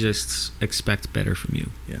now we just expect better from you.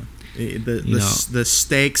 Yeah, the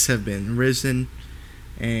stakes have been risen,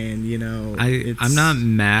 and I'm not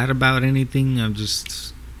mad about anything. I'm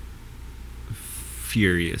just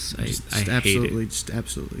furious. I hate it. Just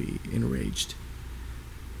absolutely enraged,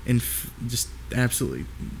 and just absolutely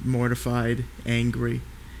mortified, angry.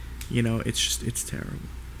 It's terrible.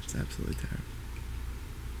 It's absolutely terrible.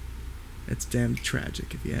 It's damn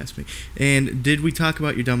tragic, if you ask me. And did we talk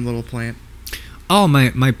about your dumb little plant? Oh,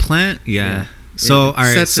 my plant, yeah. So all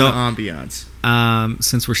right, sets an ambiance.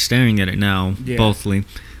 Since we're staring at it now, bothly.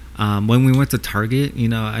 When we went to Target,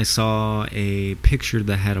 I saw a picture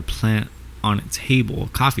that had a plant on a table, a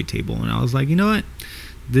coffee table, and I was like, you know what?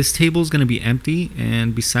 This table is going to be empty,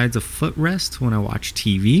 and besides a footrest when I watch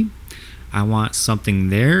TV, I want something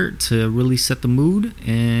there to really set the mood.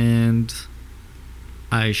 And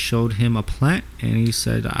I showed him a plant, and he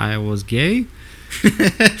said I was gay.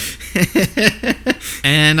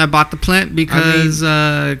 And I bought the plant because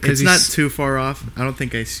it's not too far off. I don't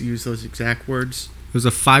think I used those exact words. It was a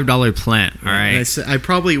 $5 plant. All right. I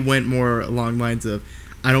probably went more along lines of,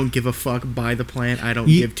 I don't give a fuck. Buy the plant. I don't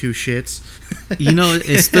give two shits.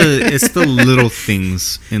 It's the little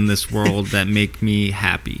things in this world that make me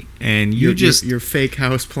happy. And your fake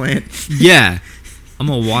house plant. Yeah, I'm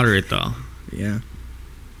gonna water it though. Yeah,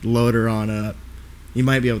 load her on up. You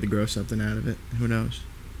might be able to grow something out of it. Who knows?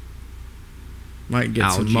 Might get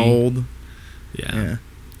Algae. some mold. Yeah.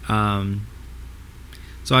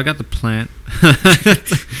 So I got the plant.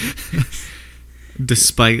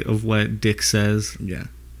 Despite of what Dick says. Yeah.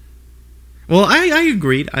 Well, I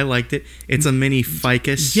agreed. I liked it. It's a mini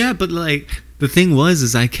ficus. Yeah, but like the thing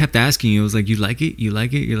is I kept asking you. I was like, you like it? You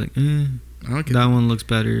like it? You're like, okay. That one looks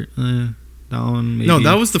better. That one maybe. No,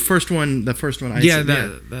 that was the first one. The first one I said.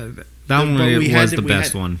 That one was the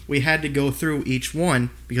best one. We had to go through each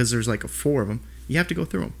one because there's like 4 of them. You have to go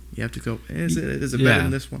through them. You have to go. Is it better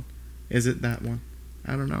than this one? Is it that one?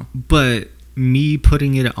 I don't know. But me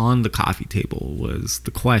putting it on the coffee table was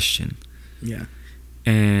the question. Yeah.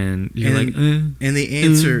 And you're like, and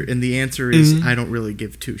the answer is I don't really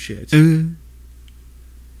give two shits.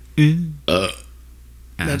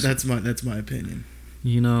 That's my opinion.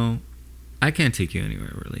 I can't take you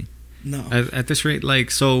anywhere really. No. At this rate,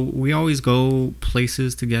 so we always go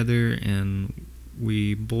places together and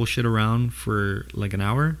we bullshit around for like an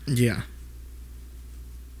hour. Yeah.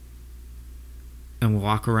 And we'll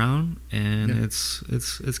walk around, and it's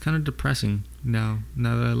kind of depressing now that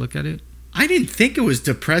I look at it. I didn't think it was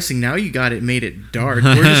depressing. Now you made it dark.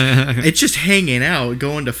 It's just hanging out,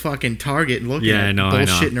 going to fucking Target and looking at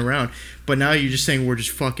bullshitting around. But now you're just saying we're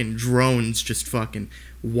just fucking drones, just fucking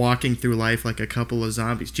walking through life like a couple of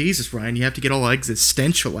zombies. Jesus, Ryan, you have to get all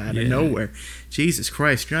existential out of nowhere. Jesus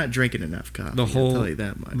Christ, you're not drinking enough coffee. I'll tell you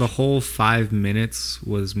that much. The whole 5 minutes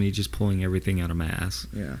was me just pulling everything out of my ass.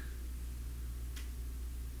 Yeah.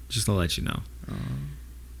 Just to let you know.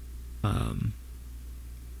 I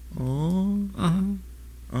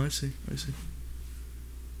see.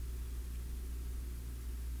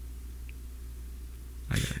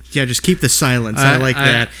 Yeah, just keep the silence. I like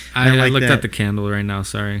that. I looked at the candle right now.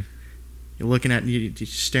 Sorry. You're looking at you're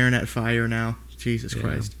staring at fire now. Jesus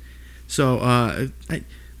Christ. So I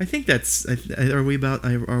think that's. Are we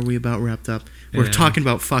about wrapped up? We're talking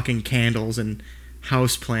about fucking candles and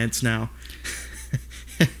house plants now.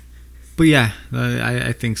 But yeah,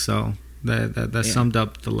 I think so. That Yeah. summed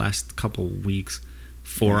up the last couple weeks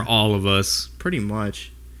for Yeah. all of us. Pretty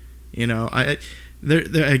much. You know, I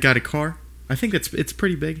got a car. I think it's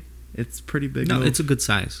pretty big. It's pretty big. No, move. it's a good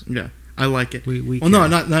size. Yeah, I like it. We Well, no,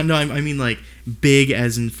 care. not no. I mean like big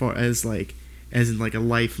as in like a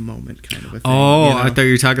life moment kind of a thing. Oh, you know? I thought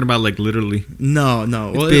you were talking about like literally. No.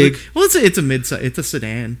 Well, big. It's a mid-size. It's a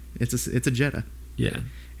sedan. It's a Jetta. Yeah,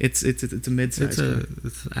 It's a mid-size.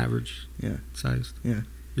 it's average. Yeah. Sized. Yeah.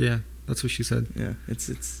 Yeah, that's what she said. Yeah.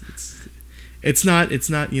 It's not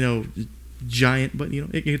giant, but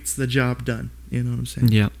it gets the job done. You know what I'm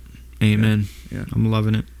saying? Yeah, amen. Yeah. I'm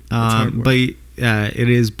loving it. hard work. But it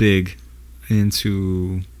is big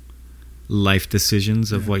into life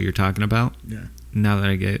decisions of Yeah. what you're talking about. Yeah. Now that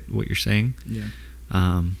I get what you're saying,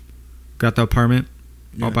 Yeah. got the apartment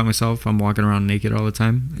all Yeah. by myself. I'm walking around naked all the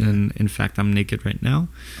time, Yeah. and in fact, I'm naked right now.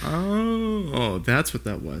 Oh, that's what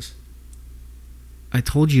that was. I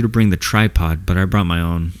told you to bring the tripod, but I brought my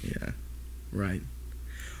own. Yeah. Right.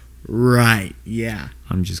 Right. Yeah.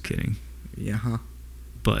 I'm just kidding, Yeah. Huh.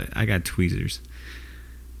 but I got tweezers.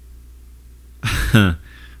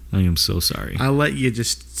 I am so sorry. I'll let you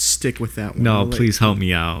just stick with that one. No, I'll let- please help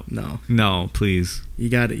me out. No. No, please. You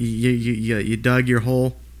got you dug your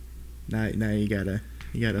hole. Now you gotta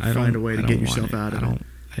I find a don't- way I to don't get want yourself out of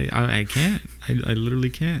it. I can't. I literally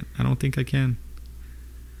can't. I don't think I can.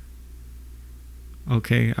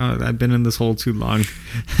 Okay, I've been in this hole too long.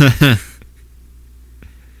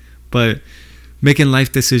 But making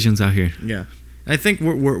life decisions out here. Yeah, I think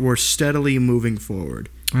we're steadily moving forward.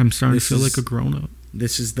 I'm starting This to feel is- like a grown up.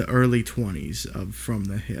 This is the early 20s of From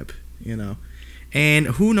the Hip, and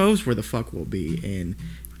who knows where the fuck we'll be in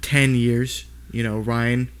 10 years.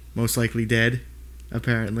 Ryan most likely dead,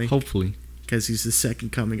 apparently, Hopefully. because he's the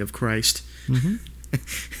second coming of Christ. Hmm.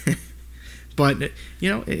 But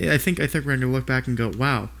I think we're gonna look back and go,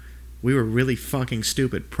 wow, we were really fucking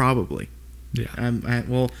stupid, probably. Yeah.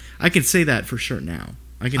 I can say that for sure now.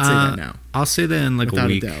 I can say that now, I'll say that in like without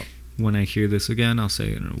a week. a doubt. When I hear this again, I'll say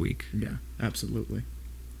it in a week. Yeah, absolutely.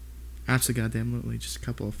 Absolutely. Just a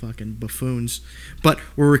couple of fucking buffoons. But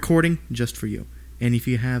we're recording just for you. And if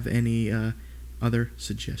you have any other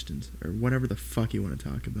suggestions or whatever the fuck you want to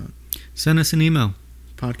talk about, Send us an email.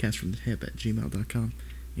 podcastfromthehip@gmail.com.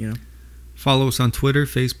 Follow us on Twitter,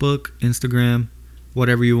 Facebook, Instagram,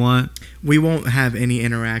 whatever you want. We won't have any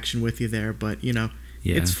interaction with you there, but Yeah,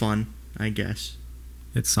 it's fun, I guess.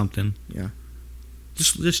 it's something. Yeah.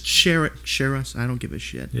 Just share it. Share us. I don't give a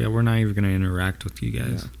shit. Yeah, we're not even going to interact with you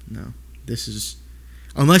guys. No. This is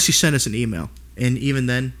unless you send us an email. And even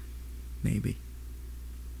then, maybe.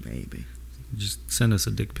 Just send us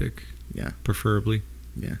a dick pic. Yeah. Preferably.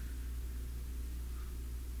 Yeah.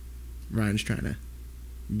 Ryan's trying to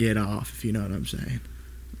get off, if you know what I'm saying.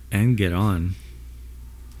 And get on.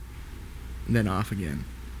 And then off again.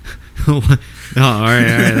 Oh, all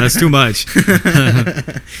right. That's too much.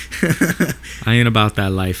 I ain't about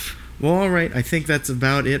that life. Well, all right. I think that's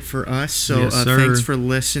about it for us. So Yes, sir. thanks for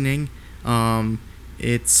listening.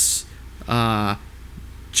 It's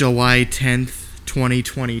July 10th,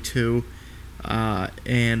 2022.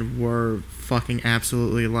 And we're fucking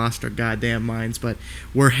absolutely lost our goddamn minds. But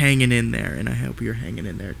we're hanging in there. And I hope you're hanging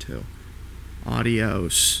in there too.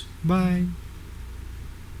 Adios. Bye.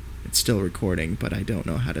 It's still recording, but I don't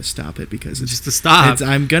know how to stop it because it's Just to stop.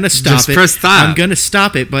 I'm gonna stop Just it. press stop. I'm gonna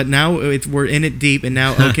stop it, but now we're in it deep, and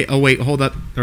now okay. Oh wait, hold up.